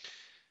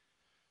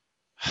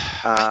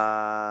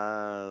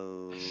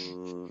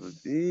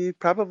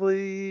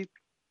 Probably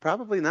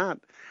not.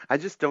 I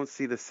just don't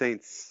see the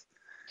Saints.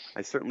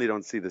 I certainly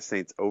don't see the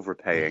Saints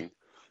overpaying,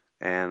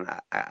 and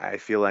I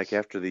feel like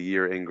after the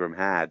year Ingram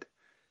had,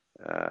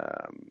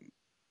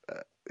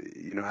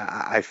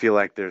 I feel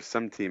like there's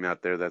some team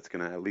out there that's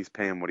going to at least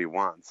pay him what he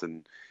wants.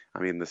 And I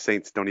mean, the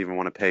Saints don't even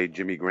want to pay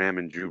Jimmy Graham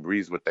and Drew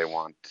Brees what they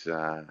want.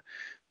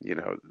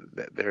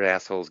 Their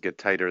assholes get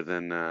tighter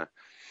than.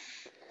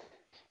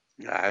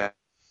 Yeah,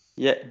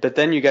 but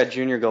then you got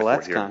Junior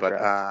Galette's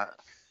contract.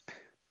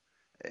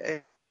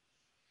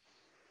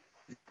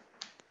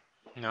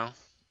 No,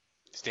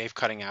 is Dave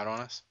cutting out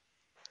on us?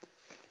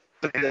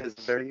 It is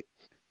very.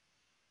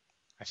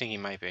 I think he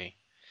might be.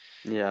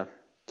 Yeah.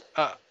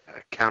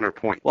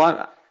 Counterpoint.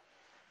 Well,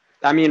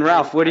 I mean,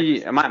 Ralph, what do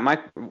you?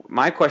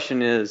 My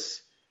question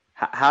is,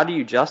 how do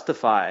you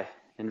justify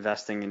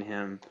investing in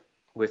him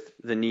with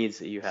the needs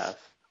that you have?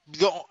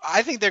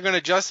 I think they're going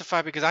to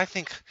justify because I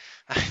think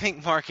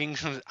Mark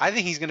Ingram. I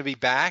think he's going to be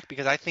back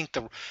because I think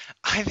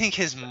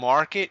his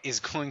market is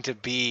going to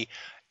be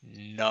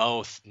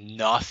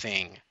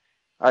nothing.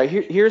 All right,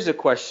 here's a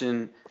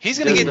question. He's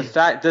going to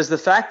get does the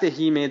fact that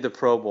he made the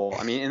Pro Bowl?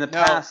 I mean, in the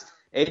past,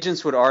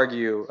 agents would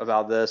argue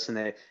about this,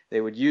 and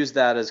they would use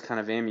that as kind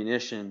of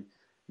ammunition.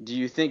 Do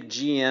you think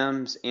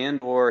GMs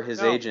and/or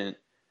his agent?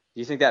 Do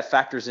you think that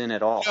factors in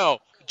at all? No.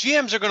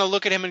 GMs are going to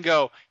look at him and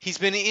go, he's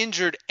been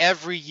injured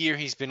every year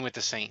he's been with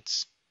the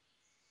Saints.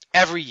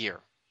 Every year.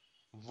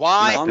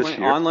 Why?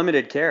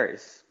 Unlimited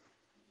carries.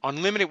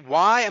 Unlimited.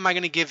 Why am I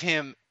going to give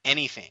him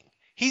anything?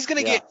 He's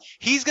going to get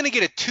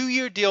a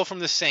 2-year deal from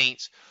the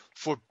Saints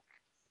for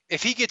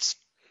if he gets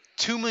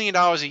 $2 million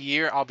a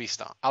year, I'll be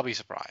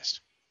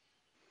surprised.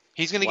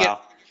 He's going to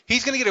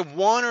get a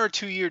 1 or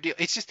 2 year deal.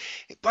 It's just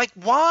like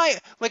why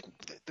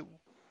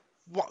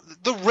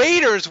the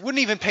Raiders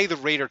wouldn't even pay the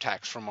Raider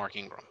tax for Mark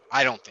Ingram.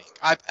 I don't think.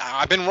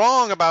 I've been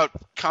wrong about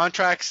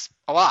contracts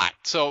a lot.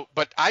 So,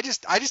 but I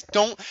just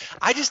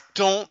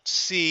don't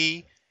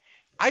see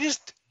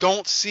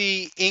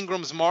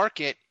Ingram's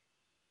market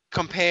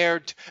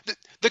compared to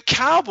the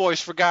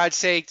Cowboys, for God's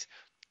sake,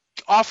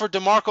 offered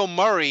DeMarco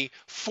Murray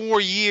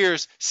 4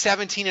 years,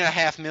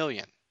 $17.5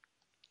 million.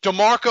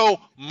 DeMarco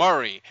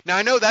Murray. Now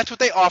I know that's what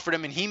they offered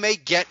him, and he may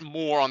get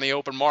more on the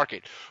open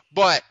market,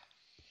 but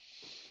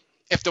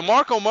if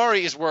DeMarco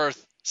Murray is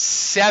worth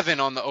 $7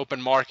 on the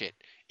open market,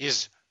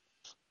 is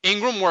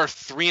Ingram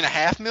worth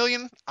 $3.5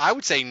 million? I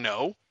would say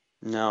no.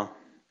 No.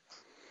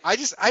 I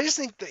just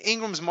think the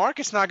Ingram's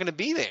market's not going to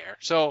be there.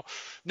 So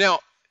now,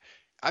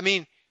 I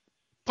mean,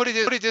 put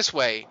it this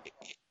way: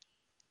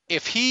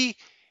 if he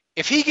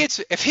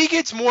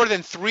gets more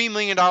than $3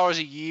 million a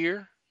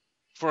year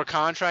for a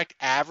contract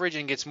average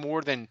and gets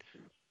more than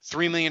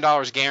 $3 million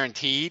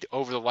guaranteed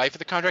over the life of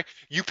the contract,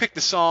 you pick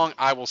the song,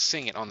 I will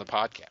sing it on the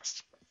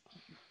podcast.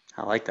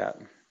 I like that.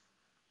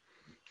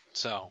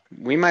 So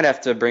we might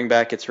have to bring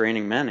back It's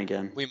Raining Men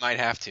again. We might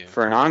have to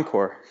for an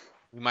encore.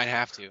 We might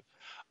have to.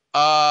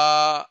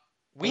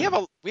 We have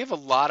a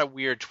lot of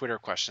weird Twitter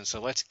questions,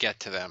 so let's get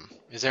to them.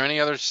 Is there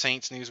any other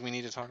Saints news we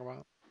need to talk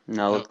about?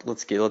 No.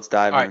 Let's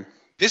dive in. Right.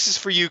 This is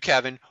for you,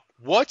 Kevin.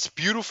 What's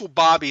Beautiful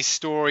Bobby's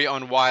story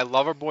on why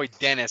Loverboy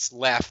Dennis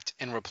left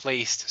and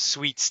replaced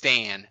Sweet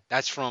Stan?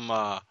 That's from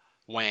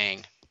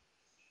Wang.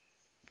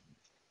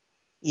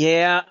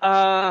 Yeah.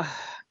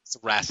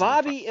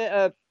 Bobby,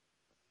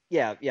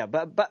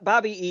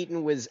 Bobby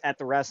Eaton was at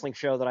the wrestling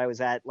show that I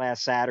was at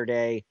last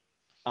Saturday.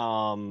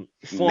 Former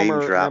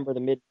member of the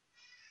mid.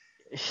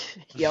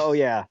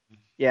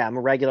 I'm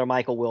a regular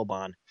Michael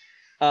Wilbon.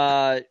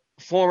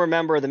 Former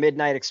member of the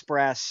Midnight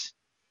Express,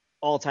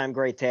 all-time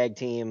great tag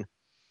team,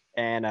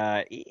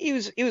 and he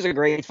was a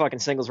great fucking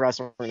singles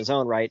wrestler in his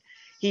own right.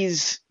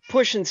 He's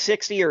pushing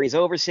 60 or he's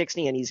over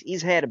 60, and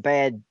he's had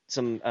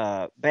some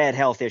bad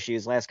health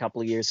issues last couple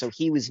of years, so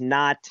he was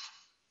not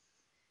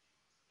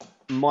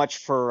much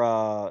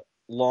for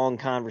long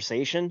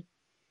conversation,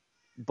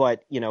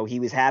 but he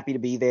was happy to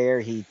be there.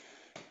 He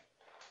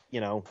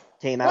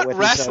came out with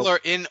wrestler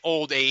in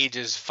old age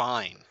is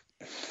fine.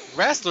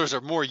 Wrestlers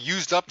are more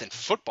used up than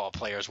football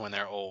players when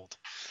they're old.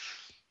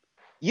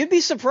 You'd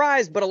be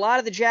surprised, but a lot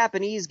of the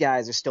Japanese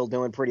guys are still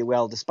doing pretty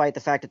well, despite the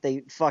fact that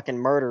they fucking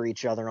murder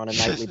each other on a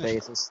nightly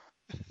basis.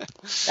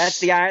 That's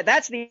the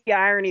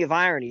irony of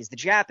ironies. The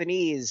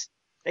Japanese,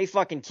 they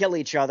fucking kill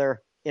each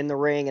other in the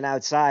ring and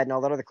outside and all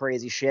that other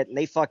crazy shit, and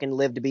they fucking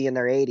live to be in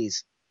their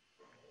 80s.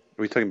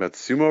 Are we talking about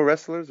sumo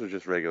wrestlers or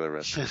just regular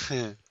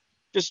wrestlers?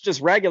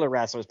 just regular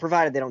wrestlers,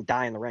 provided they don't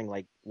die in the ring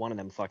like one of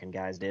them fucking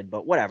guys did.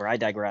 But whatever, I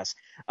digress.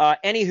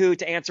 Anywho,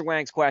 to answer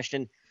Wang's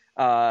question,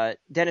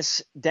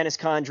 Dennis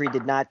Condrey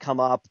did not come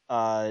up.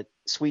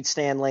 Sweet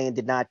Stan Lane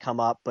did not come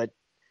up, but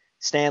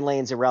Stan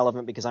Lane's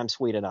irrelevant because I'm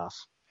sweet enough.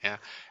 Yeah.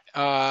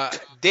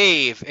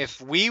 Dave,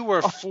 if we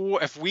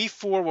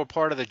four were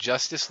part of the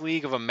Justice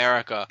League of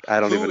America,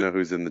 I don't even know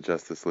who's in the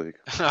Justice League.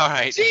 All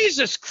right.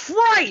 Jesus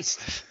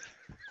Christ!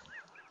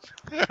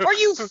 Are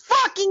you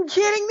fucking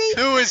kidding me?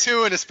 Who is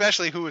who, and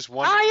especially who is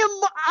one?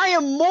 I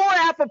am more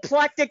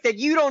apoplectic that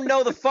you don't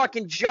know the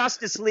fucking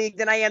Justice League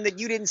than I am that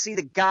you didn't see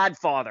The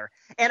Godfather.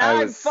 And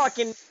I'm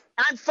fucking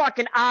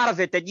out of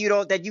it that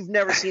you've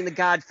never seen The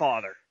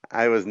Godfather.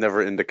 I was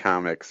never into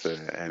comics or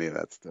any of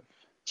that stuff.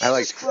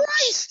 Jesus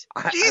Christ!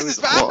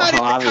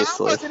 I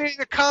wasn't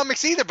into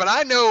comics either, but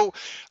I know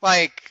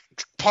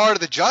part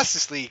of the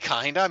Justice League,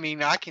 kind of. I mean,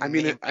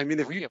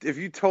 if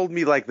you told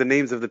me the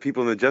names of the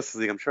people in the Justice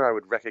League, I'm sure I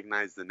would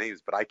recognize the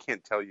names, but I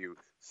can't tell you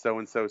so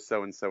and so,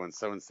 so and so, and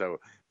so and so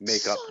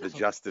make up the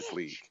Justice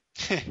League.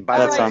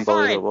 That's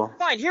unbelievable.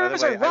 Fine.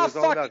 Here's a rough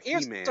fucking.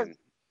 He-Man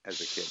as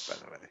a kid, by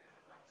the way.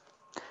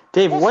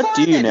 Dave, what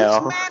do you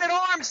know? Who's man at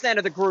arms then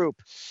of the group?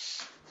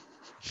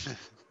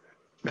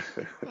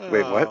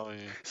 Wait, what? Yeah.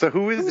 So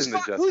who's in the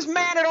Justice League? Who's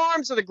man at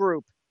arms of the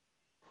group?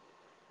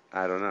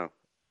 I don't know.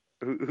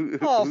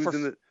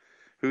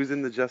 Who's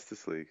in the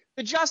Justice League?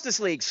 The Justice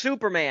League: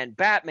 Superman,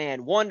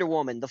 Batman, Wonder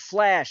Woman, The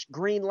Flash,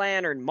 Green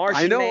Lantern,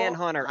 Martian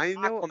Manhunter,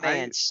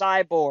 Aquaman,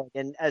 Cyborg,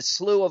 and a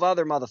slew of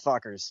other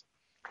motherfuckers.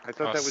 I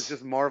thought that was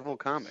just Marvel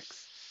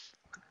Comics.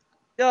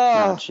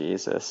 Oh,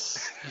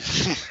 Jesus.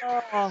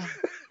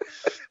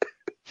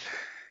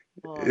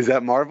 Is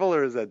that Marvel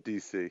or is that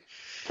DC?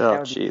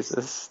 Oh,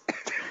 Jesus.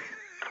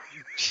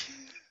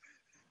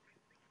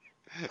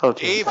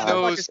 Dave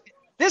knows.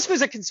 This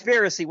was a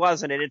conspiracy,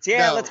 wasn't it? It's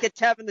let's get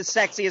Kevin the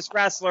sexiest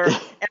wrestler,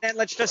 and then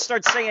let's just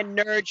start saying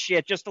nerd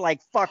shit just to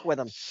fuck with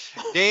him.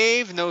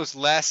 Dave knows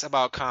less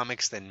about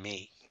comics than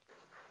me.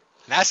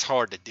 That's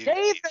hard to do.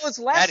 Dave knows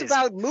less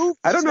about movies.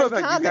 I don't know than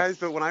about comics. you guys,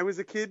 but when I was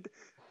a kid,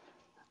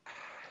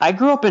 I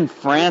grew up in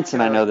France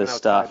and I know this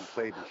stuff.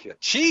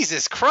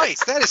 Jesus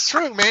Christ, that is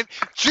true, man.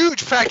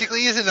 Juge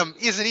practically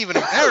isn't even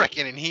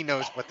American, and he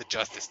knows what the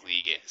Justice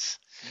League is.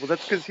 Well,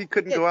 that's because he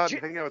couldn't go out and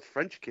hang out with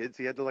French kids.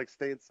 He had to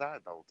stay inside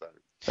the whole time.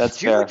 That's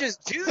fair. Juge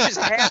is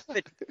half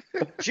the.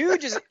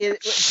 Juge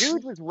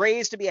was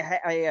raised to be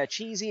a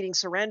cheese-eating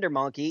surrender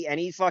monkey, and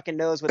he fucking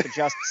knows what the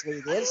Justice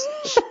League is.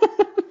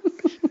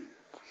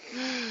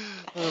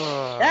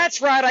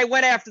 That's right. I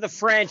went after the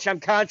French. I'm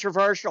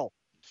controversial.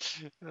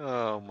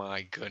 Oh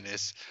my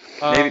goodness.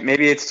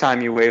 Maybe it's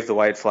time you wave the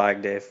white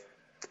flag, Dave.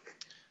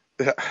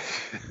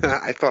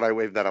 I thought I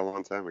waved that a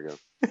long time ago.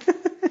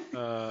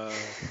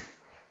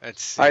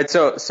 Let's see. All right,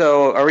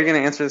 so are we going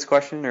to answer this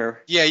question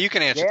or? Yeah, you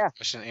can answer the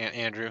question,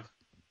 Andrew.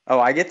 Oh,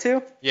 I get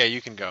to? Yeah,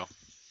 you can go.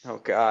 Oh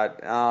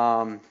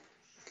God.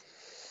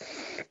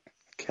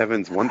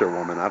 Kevin's Wonder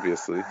Woman,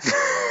 obviously.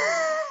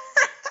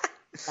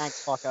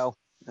 Thanks, fucko.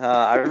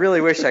 I really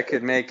wish I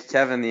could make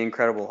Kevin the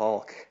Incredible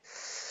Hulk.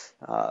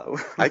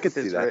 I could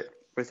see that.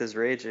 With his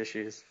rage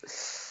issues.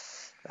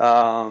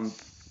 Well,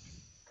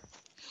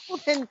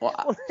 then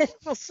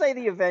we'll say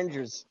the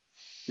Avengers.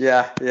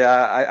 Yeah.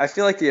 I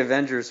feel like the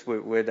Avengers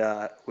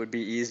would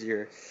be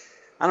easier.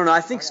 I don't know.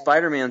 I think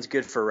Spider-Man's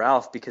good for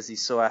Ralph because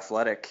he's so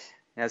athletic.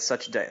 He has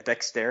such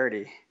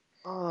dexterity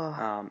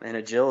and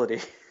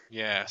agility.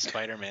 Yeah,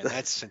 Spider-Man.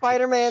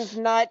 Spider-Man's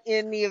not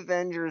in the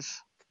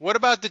Avengers. What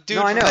about the dude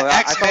from the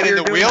X-Men in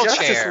the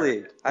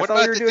wheelchair? I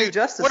thought we were doing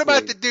Justice League. What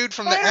about the dude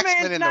from the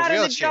X-Men in the wheelchair?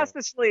 In the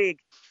Justice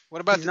League.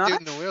 What about the dude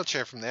in the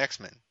wheelchair from the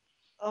X-Men?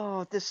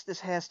 Oh, this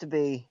has to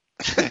be.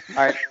 All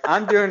right,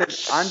 I'm doing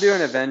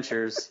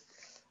Avengers.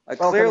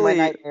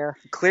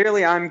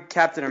 Clearly, I'm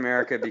Captain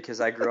America because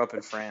I grew up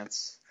in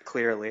France.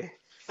 Clearly.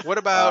 What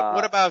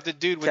about the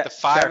dude with the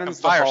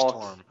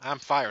Firestorm? I'm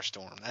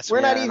Firestorm.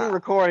 We're not even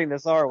recording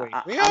this, are we?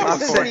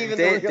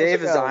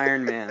 Dave is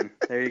Iron Man.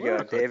 There you go.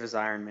 Dave is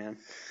Iron Man.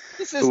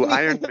 This is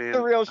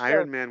the real show.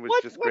 Iron Man was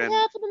what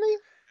happened to me?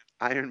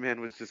 Iron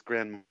Man was just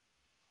grand.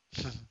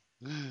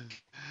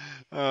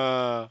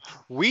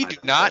 We do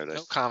not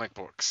know comic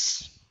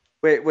books.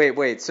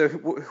 Wait. So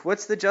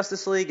what's the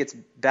Justice League? It's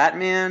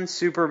Batman,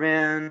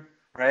 Superman,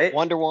 right?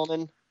 Wonder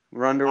Woman,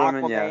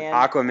 Aquaman,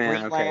 yeah. Aquaman,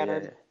 Green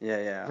Lantern,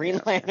 yeah.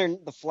 Green Lantern,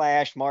 The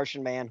Flash,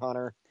 Martian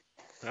Manhunter.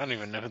 I don't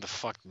even know who the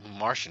fuck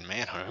Martian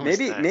Manhunter.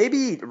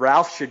 Maybe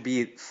Ralph should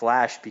be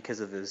Flash because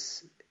of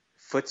his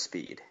foot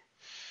speed.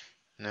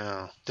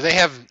 No. Do they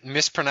have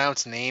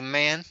mispronounced name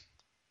man?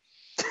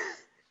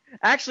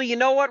 Actually, you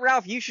know what,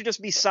 Ralph? You should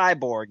just be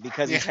Cyborg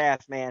because he's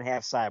half man,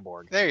 half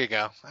cyborg. There you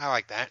go. I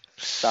like that.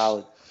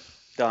 Solid.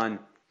 Done.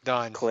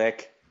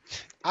 Click.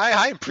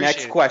 I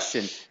appreciate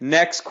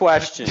Next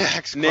question.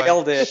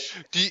 Nailed it.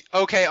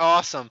 Okay,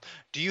 awesome.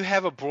 Do you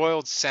have a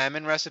broiled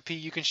salmon recipe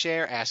you can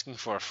share? Asking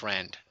for a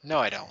friend. No,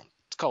 I don't.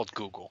 It's called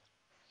Google.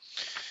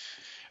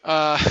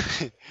 All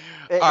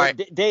right.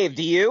 Dave,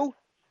 do you?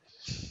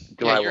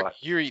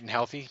 You're eating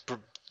healthy.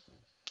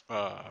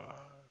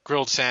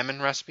 Grilled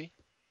salmon recipe?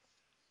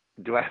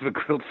 Do I have a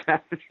grilled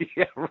salmon?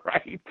 Yeah,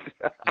 right.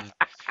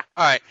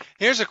 All right.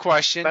 Here's a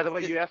question. By the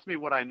way, you asked me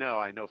what I know.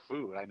 I know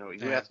food. I know.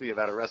 You asked me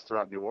about a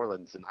restaurant in New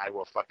Orleans, and I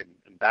will fucking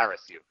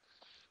embarrass you.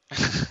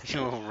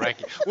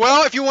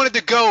 Well, if you wanted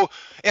to go,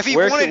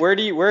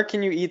 where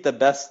can you eat the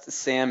best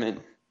salmon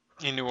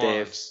in New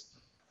Orleans?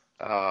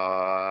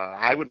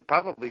 I would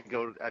probably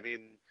go. I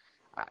mean,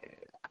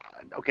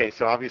 okay,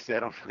 so obviously I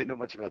don't really know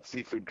much about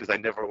seafood because I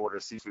never order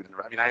seafood.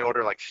 I mean, I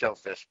order like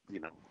shellfish,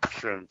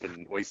 shrimp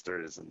and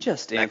oysters. And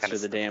just answer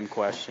the damn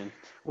question.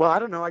 Well, I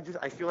don't know.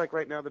 I feel like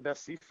right now the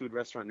best seafood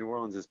restaurant in New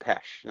Orleans is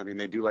Pesh. I mean,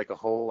 they do like a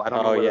whole. I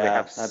don't know whether they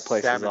have that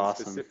place salmon is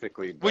awesome.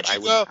 Specifically. Would you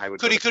go?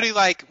 Could he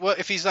like? Well,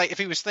 if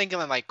he was thinking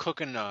of like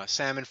cooking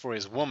salmon for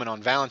his woman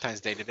on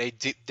Valentine's Day, did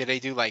they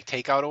do like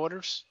takeout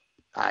orders?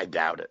 I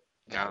doubt it.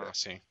 Oh, I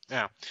see.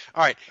 Yeah.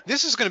 All right.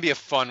 This is going to be a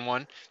fun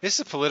one. This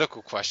is a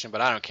political question,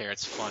 but I don't care.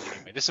 It's fun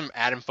anyway. This is from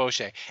Adam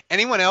Fauché.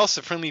 Anyone else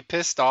supremely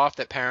pissed off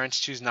that parents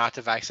choose not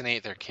to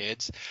vaccinate their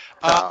kids?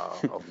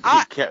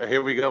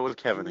 Here we go with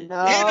Kevin.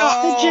 No.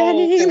 The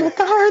Jenny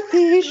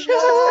McCarthy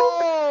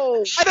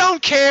show. I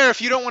don't care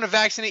if you don't want to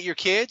vaccinate your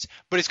kids,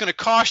 but it's going to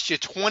cost you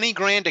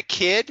 $20,000 a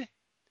kid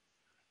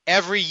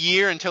every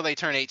year until they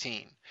turn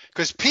 18.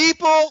 Because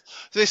people,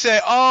 they say,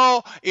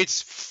 oh,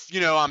 it's,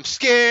 I'm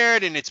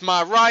scared and it's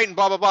my right and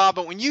blah, blah, blah.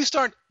 But when you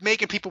start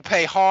making people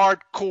pay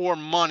hardcore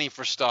money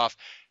for stuff,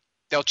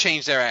 they'll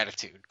change their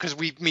attitude. Because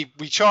we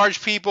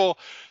charge people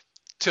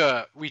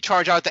we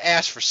charge out the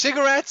ass for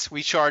cigarettes.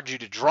 We charge you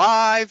to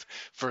drive,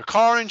 for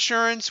car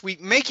insurance. We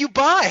make you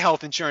buy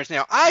health insurance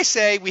now. I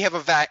say we have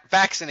a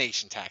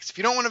vaccination tax. If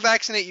you don't want to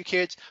vaccinate your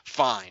kids,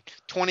 fine.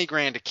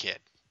 $20,000 a kid.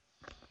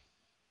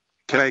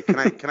 Can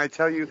I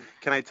tell you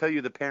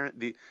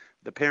the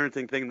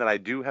parenting thing that I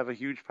do have a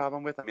huge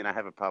problem with? I mean, I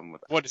have a problem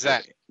with what is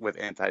that? With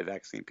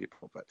anti-vaccine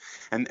people, but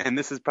and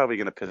this is probably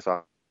going to piss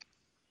off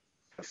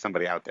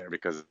somebody out there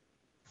because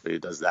he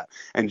does that.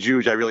 And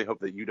Juge, I really hope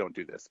that you don't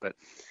do this, but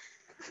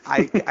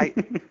I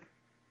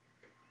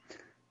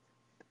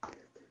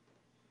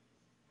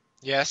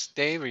Yes,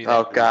 Dave, are you there?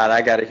 Oh God,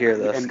 I got to hear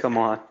this. Come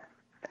on.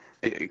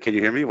 Can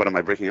you hear me? What, am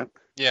I breaking up?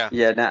 Yeah.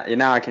 Yeah.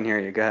 Now I can hear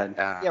you. Go ahead.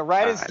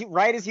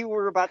 Right as you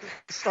were about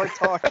to start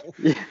talking.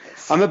 Yeah,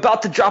 I'm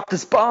about to drop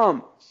this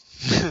bomb.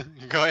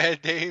 Go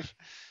ahead, Dave.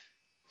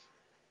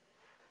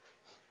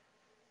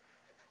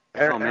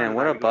 Oh man,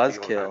 what a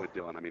buzzkill!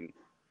 I mean,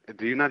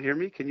 do you not hear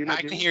me? Can you not?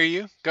 I can hear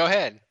you. Go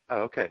ahead.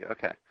 Oh, okay.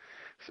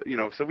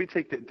 So we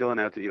take Dylan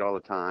out to eat all the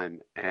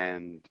time,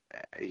 and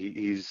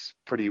he's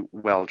pretty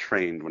well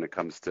trained when it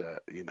comes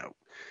to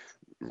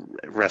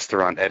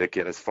restaurant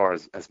etiquette as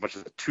much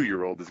as a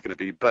 2-year-old is going to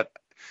be. But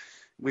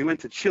we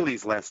went to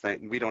Chili's last night,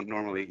 and we don't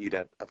normally eat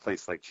at a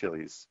place like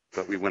Chili's,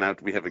 but we went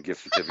out. We have a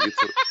gift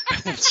certificate.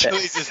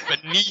 Chili's is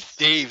beneath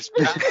Dave's.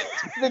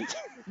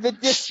 The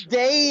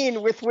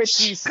disdain with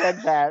which you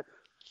said that.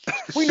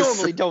 We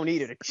normally don't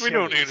eat it at Chili's. We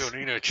don't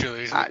eat at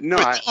Chili's.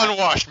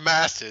 Unwashed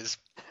masses.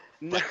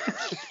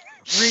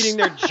 Reading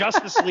their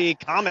Justice League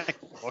comic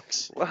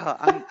books.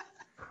 Well,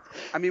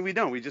 we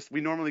don't.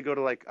 We normally go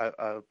to like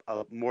a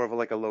more of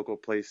a local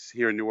place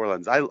here in New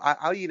Orleans.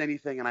 I'll eat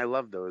anything, and I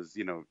love those.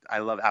 I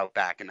love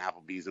Outback and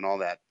Applebee's and all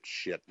that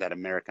shit, that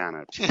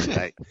Americana shit.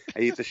 I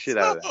eat the shit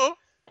out of that.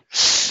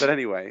 But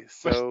anyway,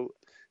 so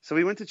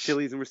we went to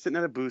Chili's and we're sitting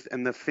at a booth,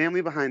 and the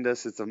family behind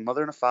us, it's a mother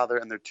and a father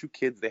and their 2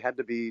 kids. They had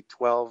to be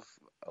 12,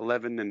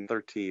 11, and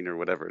 13 or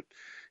whatever.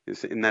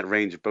 It's in that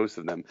range, both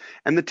of them.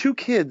 And the 2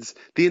 kids,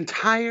 the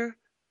entire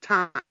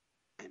time,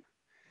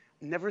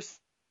 never said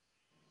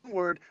a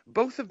word.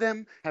 Both of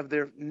them have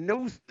their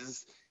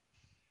noses,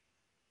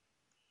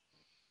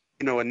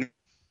 and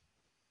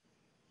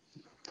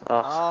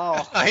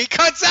he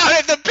cuts out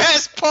at the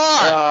best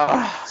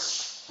part.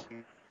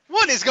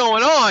 What is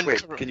going on?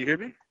 Wait, can you hear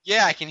me?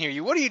 Yeah, I can hear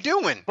you. What are you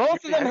doing?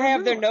 Both of them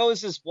have their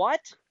noses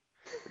what?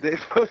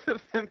 Both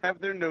of them have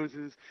their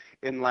noses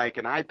in like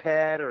an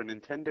iPad or a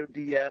Nintendo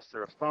DS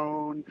or a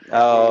phone.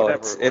 Oh,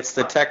 it's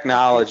the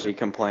technology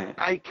complaint.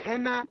 I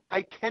cannot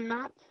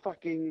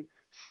fucking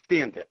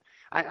stand it.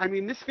 I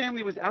mean, this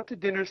family was out to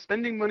dinner,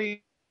 spending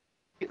money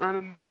on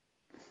a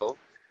meal,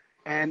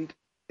 and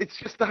it's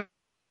just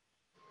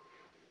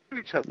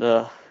each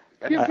other.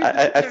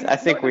 I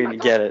think we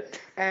get it.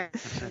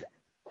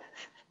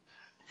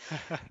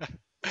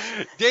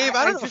 Dave,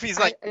 I don't know if he's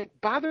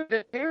bother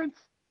the parents.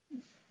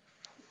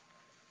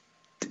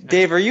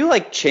 Dave, are you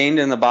like chained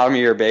in the bottom of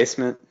your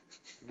basement?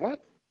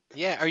 What?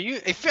 Yeah, are you?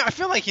 I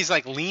feel like he's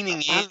like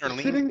leaning in or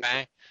leaning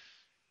back.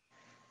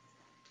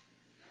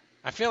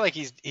 I feel like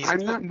he's.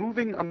 I'm not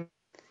moving.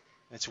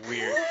 That's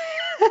weird.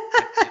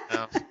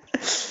 No.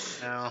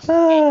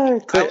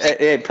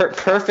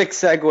 Perfect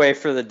segue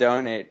for the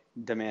donate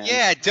demand.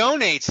 Yeah,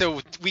 donate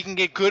so we can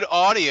get good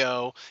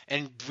audio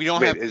and we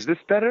don't have. Is this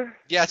better?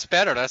 Yeah, it's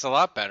better. That's a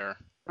lot better.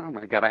 Oh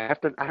my God,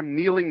 I'm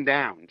kneeling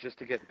down just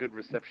to get good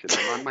reception.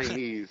 I'm on my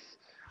knees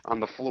on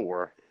the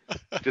floor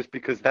just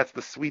because that's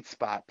the sweet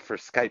spot for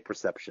Skype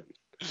reception.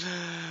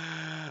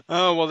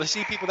 Oh, well, to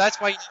see people,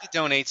 that's why you need to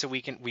donate so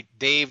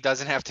Dave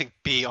doesn't have to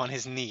be on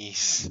his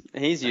knees.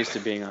 He's used to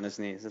being on his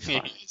knees. That's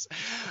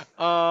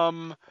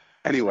fine.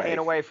 Anyway. Staying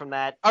away from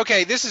that.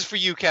 Okay, this is for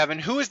you, Kevin.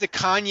 Who is the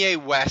Kanye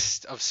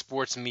West of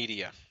sports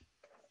media?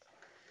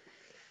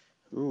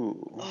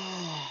 Ooh.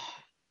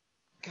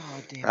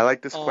 God damn. I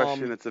like this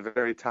question. It's a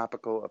very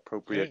topical,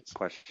 appropriate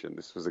question.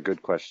 This was a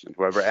good question.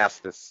 Whoever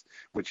asked this,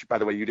 which, by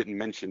the way, you didn't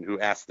mention who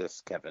asked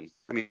this, Kevin.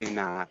 I mean,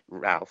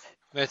 Ralph.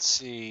 Let's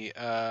see.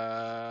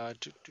 I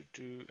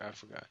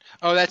forgot.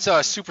 Oh, that's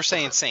Super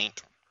Saiyan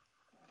Saint.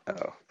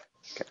 Oh,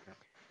 okay.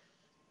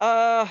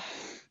 I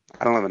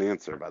don't have an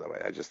answer, by the way.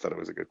 I just thought it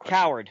was a good question.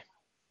 Coward.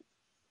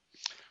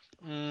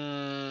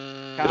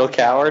 Bill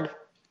Coward?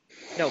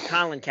 No,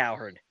 Colin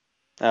Cowherd.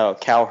 Oh,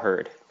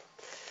 Cowherd.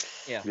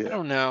 Yeah. I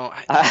don't know.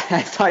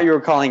 I thought you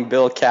were calling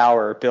Bill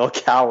Cower Bill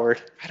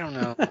Coward. I don't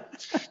know.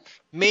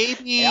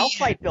 Maybe. Hey, I'll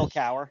fight Bill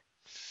Cower.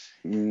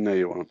 No,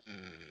 you won't.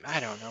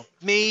 I don't know.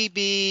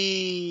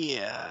 Maybe.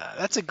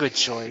 That's a good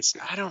choice.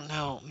 I don't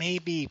know.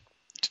 Maybe.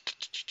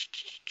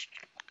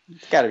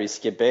 It's got to be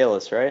Skip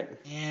Bayless, right?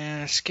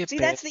 Yeah, Skip. See,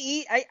 that's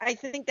the I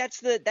think that's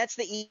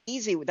the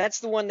easy. That's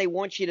the one they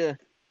want you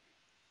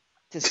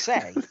to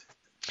say.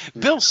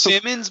 Bill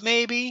Simmons,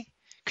 maybe.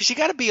 Because you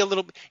got to be a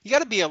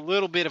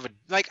little bit of a,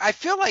 like, I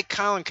feel like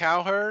Colin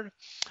Cowherd,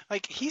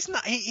 like he's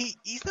not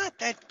he's not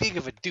that big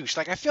of a douche.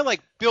 Like I feel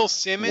like Bill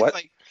Simmons, What?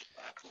 like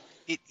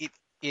it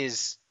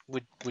is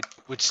would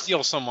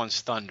steal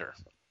someone's thunder.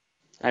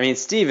 I mean,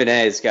 Stephen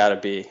A's got to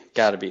be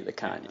the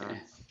Kanye,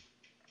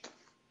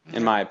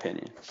 in my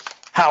opinion.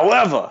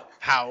 However,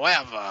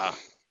 I'm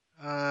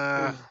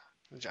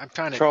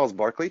trying to. Charles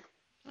Barkley.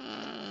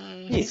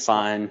 He's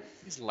fine.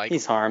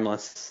 He's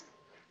harmless.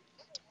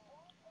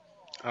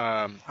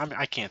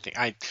 I can't think.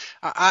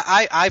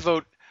 I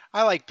vote.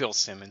 I like Bill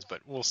Simmons,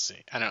 but we'll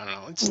see. I don't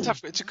know. It's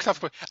tough. It's a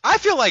tough question. I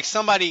feel like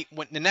somebody,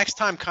 when the next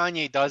time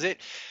Kanye does it,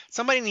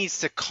 somebody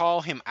needs to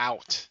call him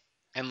out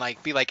and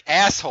like be like,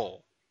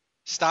 asshole,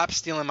 stop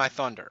stealing my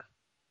thunder.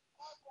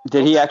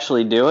 Did he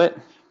actually do it?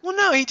 Well,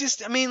 no, he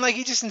just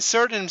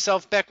inserted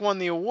himself. Beck won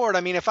the award.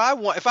 I mean, if I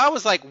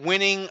was like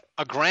winning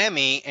a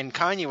Grammy and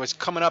Kanye was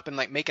coming up and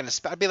like making a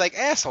I'd be like,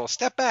 asshole,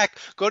 step back,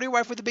 go to your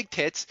wife with the big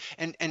tits,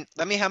 and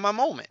let me have my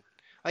moment.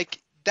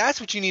 Like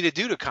that's what you need to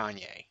do to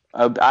Kanye.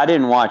 I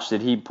didn't watch.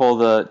 Did he pull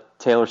the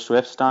Taylor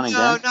Swift stunt again?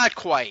 No, not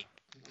quite.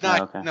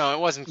 Okay. No,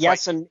 it wasn't.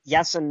 Yes quite.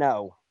 Yes and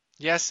no.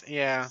 Yes,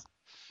 yeah.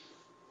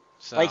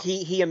 So. Like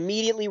he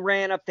immediately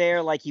ran up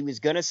there like he was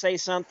gonna say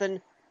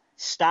something,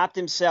 stopped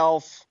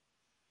himself,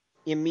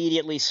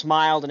 immediately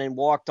smiled, and then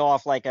walked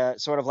off like a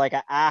sort of like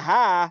a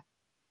aha.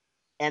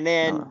 And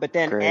then, but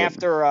then great.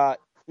 after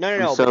no.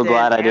 I'm so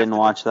glad I didn't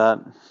watch that.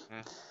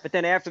 But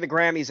then after the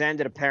Grammys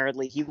ended,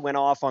 apparently he went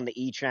off on the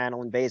E!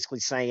 Channel and basically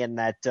saying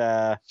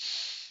that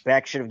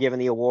Beck should have given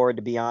the award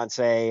to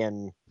Beyonce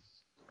and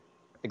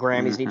the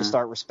Grammys need to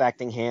start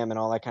respecting him and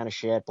all that kind of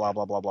shit, blah,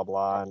 blah, blah, blah,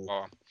 blah. And...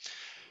 All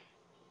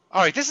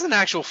right, this is an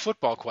actual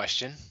football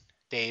question,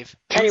 Dave.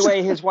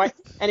 Anyway, his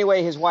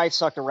wife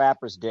sucked a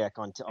rapper's dick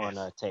on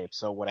tape,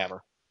 so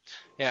whatever.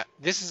 Yeah,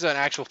 this is an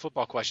actual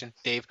football question,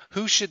 Dave.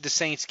 Who should the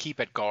Saints keep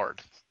at guard?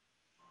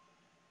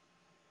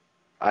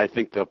 I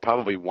think they'll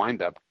probably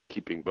wind up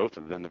keeping both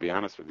of them, to be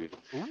honest with you.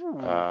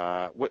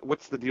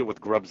 What's the deal with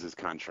Grubbs'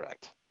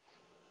 contract?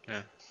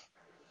 Yeah.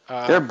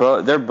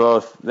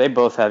 They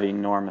both have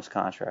enormous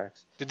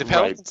contracts. Did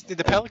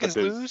the Pelicans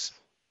lose?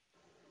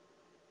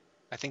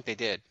 I think they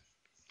did.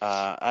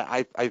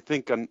 I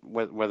think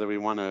whether we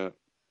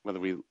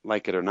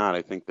like it or not,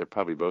 I think they're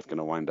probably both going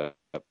to wind up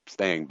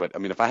staying. But I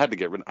mean, if I had to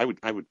get rid, I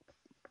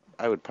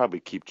would probably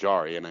keep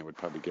Jari, and I would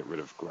probably get rid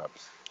of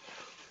Grubbs.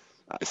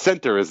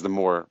 Center is the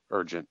more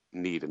urgent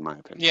need, in my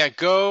opinion. Yeah,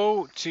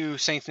 go to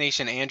Saints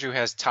Nation. Andrew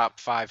has top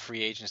 5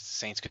 free agents the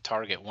Saints could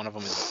target. One of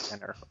them is a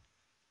center.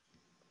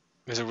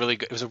 It was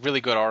a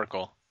really good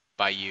article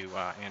by you,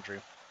 Andrew.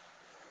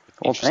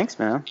 Well, thanks,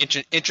 man.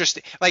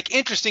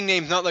 Interesting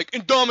names, not like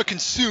Ndamukong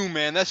Suh,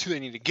 man. That's who they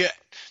need to get.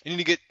 They need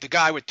to get the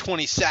guy with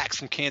 20 sacks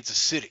from Kansas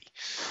City.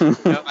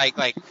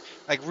 Like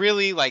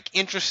really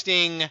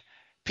interesting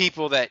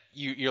people that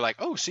you're like,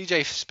 oh,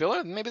 CJ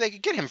Spiller, maybe they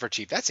could get him for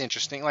cheap. That's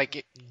interesting.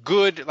 Like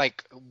good,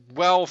 like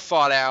well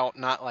thought out,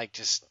 not like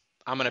just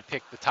I'm gonna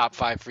pick the top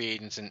 5 free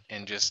agents and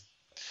just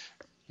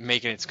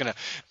making it's gonna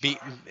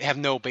have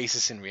no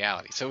basis in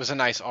reality. So it was a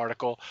nice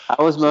article.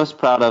 I was most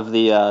proud of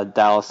the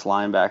Dallas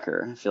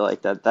linebacker. I feel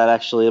like that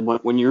actually,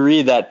 when you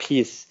read that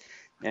piece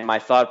and my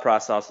thought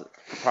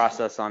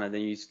process on it,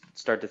 then you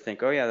start to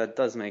think, oh yeah, that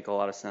does make a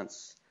lot of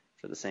sense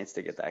for the Saints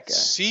to get that guy.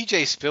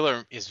 CJ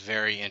Spiller is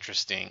very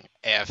interesting.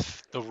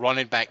 If the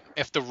running back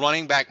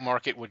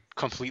market would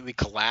completely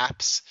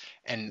collapse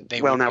and they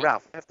now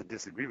Ralph, I have to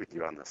disagree with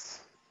you on this.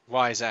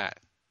 Why is that?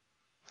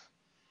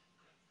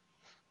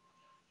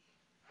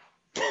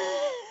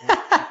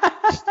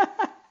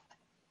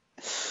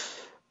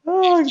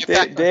 Oh,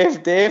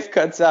 Dave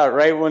cuts out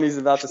right when he's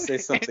about to say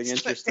something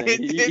interesting.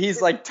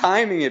 He's like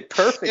timing it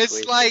perfectly.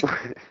 It's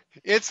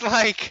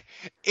like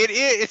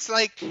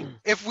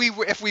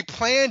if we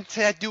plan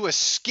to do a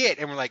skit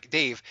and we're like,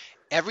 Dave,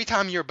 every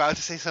time you're about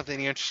to say something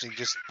interesting,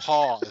 just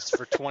pause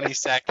for 20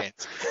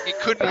 seconds. It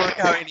couldn't work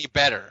out any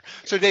better.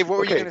 So, Dave, what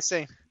were you going to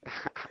say?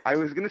 I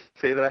was going to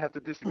say that I have to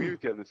disagree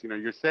with you on this.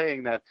 You're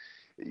saying that,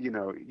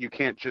 you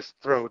can't just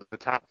throw the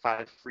top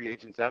 5 free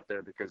agents out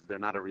there because they're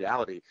not a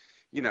reality.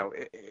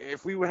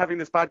 If we were having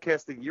this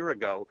podcast a year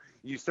ago,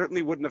 you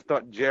certainly wouldn't have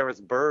thought Jairus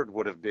Byrd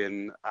would have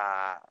been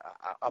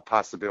a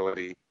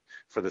possibility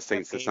for the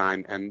Saints to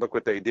sign. And look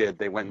what they did.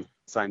 They went and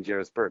signed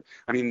Jairus Byrd.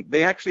 I mean,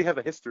 they actually have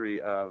a history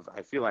of,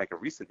 I feel like a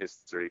recent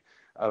history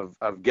of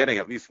getting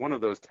at least one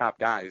of those top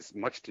guys,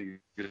 much to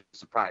your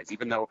surprise.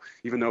 Even though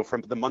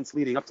from the months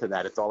leading up to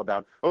that, it's all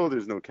about, oh,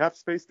 there's no cap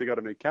space. They got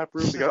to make cap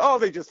room.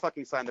 They just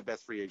fucking signed the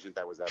best free agent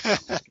that was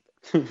ever.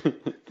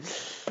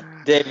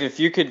 Dave, if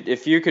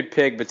you could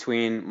pick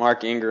between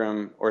Mark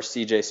Ingram or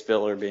CJ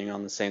Spiller being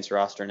on the Saints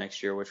roster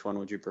next year, which one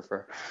would you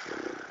prefer?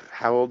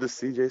 How old is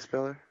CJ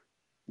Spiller?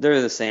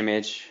 They're the same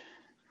age.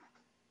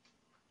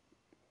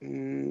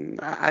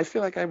 I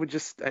feel like I would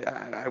just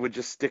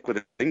stick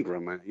with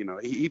Ingram.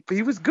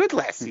 He was good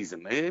last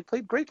season. He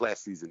played great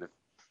last season.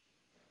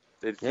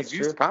 If he's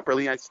used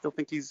properly, I still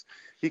think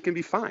he can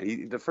be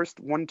fine. The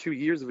first 1-2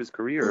 years of his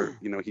career,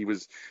 he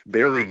was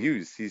barely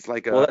used. He's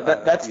like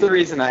that's the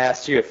reason I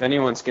asked you. If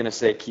anyone's going to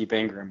say keep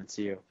Ingram, it's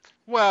you.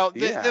 Well,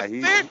 the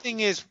fair thing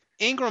is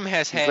Ingram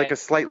has He's had like a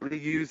slightly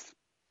used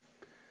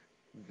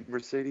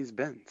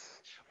Mercedes-Benz.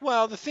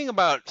 Well, the thing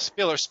about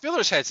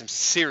Spiller's had some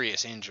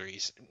serious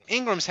injuries.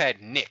 Ingram's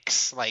had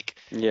nicks. Like,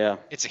 Yeah.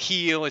 it's a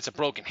heel, it's a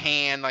broken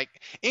hand. Like,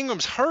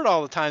 Ingram's hurt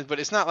all the time, but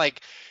it's not like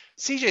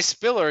CJ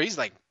Spiller. He's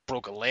like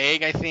broke a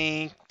leg, I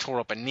think, tore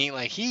up a knee.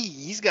 Like,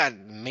 he's got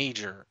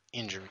major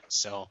injuries.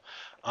 So,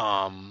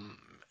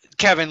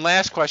 Kevin,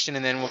 last question,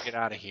 and then we'll get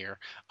out of here.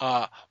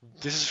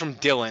 This is from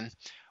Dylan.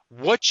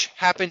 Which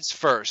happens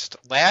first?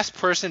 Last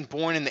person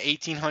born in the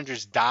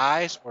 1800s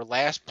dies, or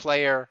last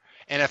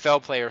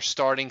NFL player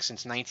starting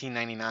since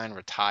 1999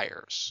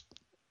 retires?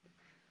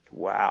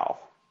 Wow.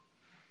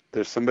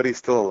 There's somebody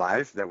still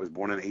alive that was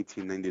born in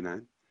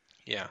 1899?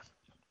 Yeah.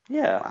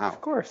 Yeah, Wow. of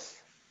course.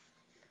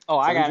 Oh,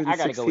 I got to go.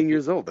 16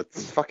 years old.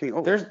 That's fucking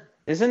old.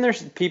 Isn't there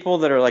people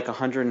that are like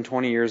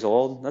 120 years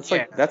old? That's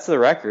that's the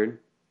record.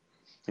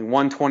 Like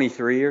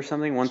 123 or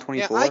something,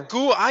 124. Yeah,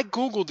 I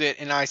googled it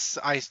and I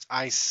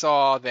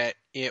saw that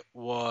it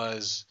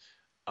was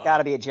got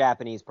to be a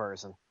Japanese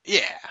person.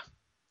 Yeah.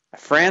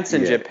 France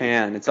and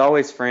Japan. It's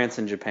always France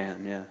and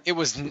Japan. Yeah.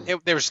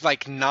 There's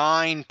like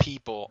 9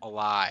 people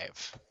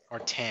alive, or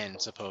 10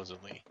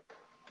 supposedly.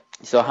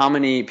 So how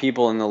many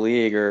people in the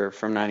league are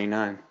from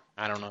 '99?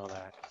 I don't know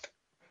that.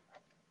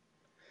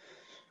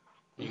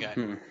 You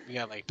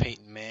got like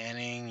Peyton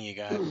Manning. You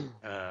got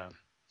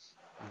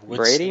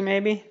Brady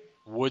maybe.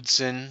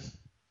 Woodson,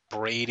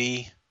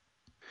 Brady.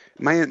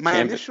 My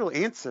initial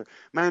answer.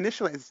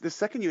 The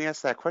second you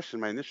asked that question,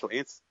 my initial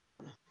answer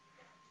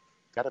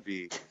got to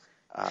be.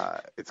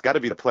 It's got to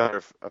be a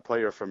player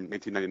from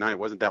 1999. It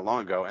wasn't that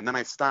long ago. And then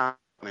I stop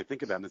and I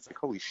think about it, and it's like,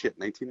 holy shit,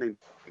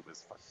 1999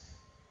 was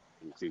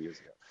fucking 18 years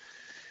ago.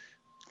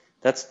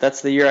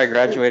 That's the year I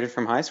graduated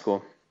from high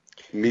school.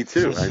 Me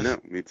too. I know.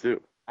 Me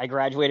too. I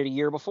graduated a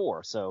year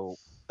before, so.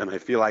 And I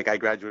feel like I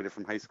graduated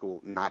from high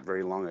school not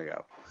very long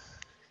ago.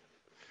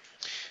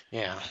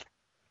 Yeah.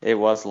 It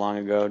was long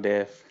ago,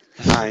 Dave.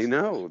 I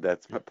know.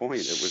 That's my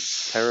point. It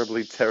was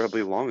terribly,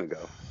 terribly long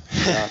ago.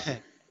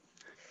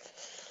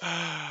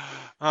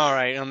 All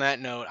right. On that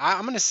note,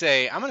 I'm gonna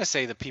say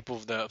the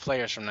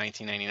players from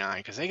 1999,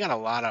 because they got a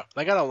lot of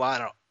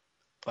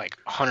like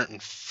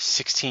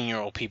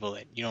 116-year-old people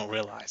that you don't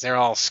realize. They're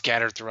all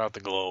scattered throughout the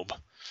globe,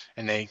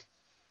 and they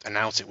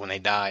announce it when they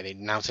die. They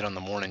announce it on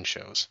the morning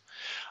shows.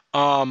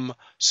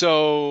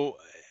 So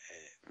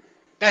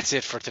that's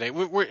it for today.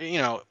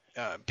 We're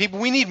people,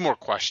 we need more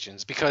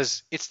questions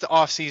because it's the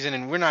off season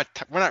and we're not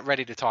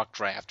ready to talk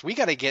draft. We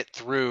got to get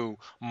through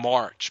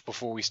March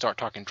before we start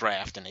talking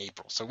draft in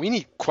April. So we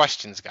need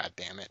questions,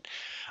 goddammit.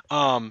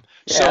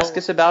 Ask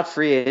us about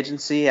free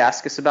agency.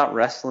 Ask us about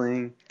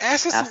wrestling.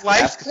 Ask us ask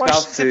questions. Us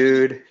about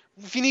food.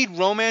 If you need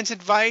romance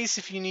advice,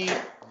 if you need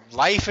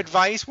life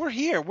advice, we're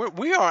here.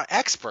 We are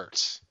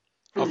experts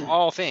of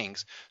all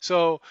things.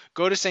 So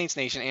go to Saints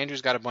Nation.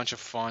 Andrew's got a bunch of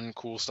fun,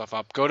 cool stuff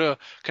up. Go to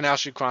Canal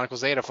Street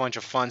Chronicles. They had a bunch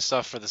of fun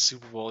stuff for the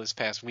Super Bowl this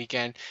past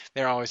weekend.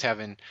 They're always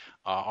having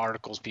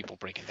articles, people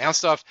breaking down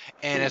stuff.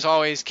 And as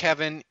always,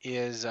 Kevin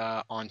is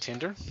on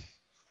Tinder.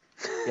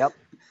 Yep.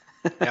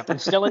 I'm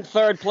still in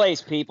third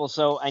place, people,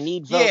 so I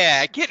need votes.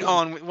 Yeah, get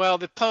on. Well,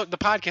 the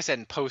podcast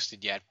hadn't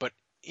posted yet, but,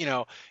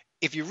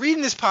 if you're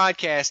reading this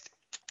podcast,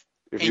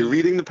 If you're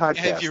reading the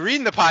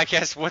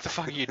podcast, what the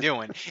fuck are you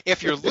doing?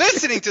 If you're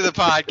listening to the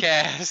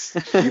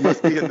podcast, you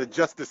must be in the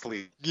Justice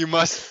League. You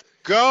must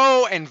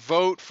go and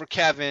vote for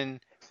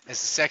Kevin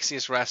as the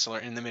sexiest wrestler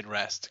in the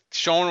Midwest.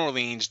 Shawn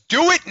Orleans,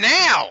 do it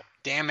now!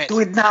 Damn it! Do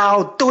it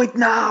now! Do it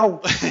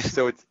now!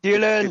 So it's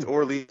Dylan. It's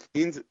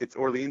Orleans. It's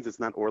Orleans. It's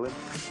not Orleans.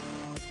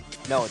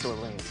 No, it's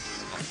Orleans.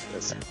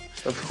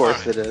 Of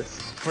course it is.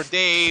 For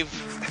Dave.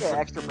 Yeah,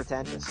 extra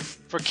pretentious.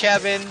 For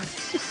Kevin.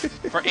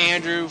 For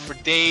Andrew. For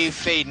Dave,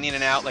 fading in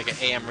and out like an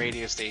AM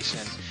radio station.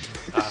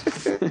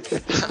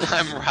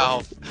 I'm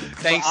Ralph.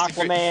 Thanks for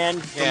Aquaman,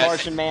 for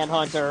Martian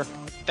Manhunter,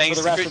 thanks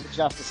for the rest of the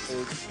Justice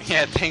League.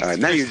 Yeah, thanks. All right,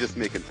 now you're just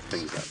making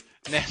things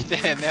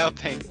up.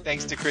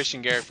 Thanks to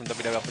Christian Garrett from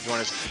WWL for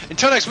joining us.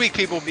 Until next week,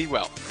 people, be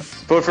well.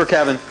 Vote for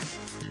Kevin.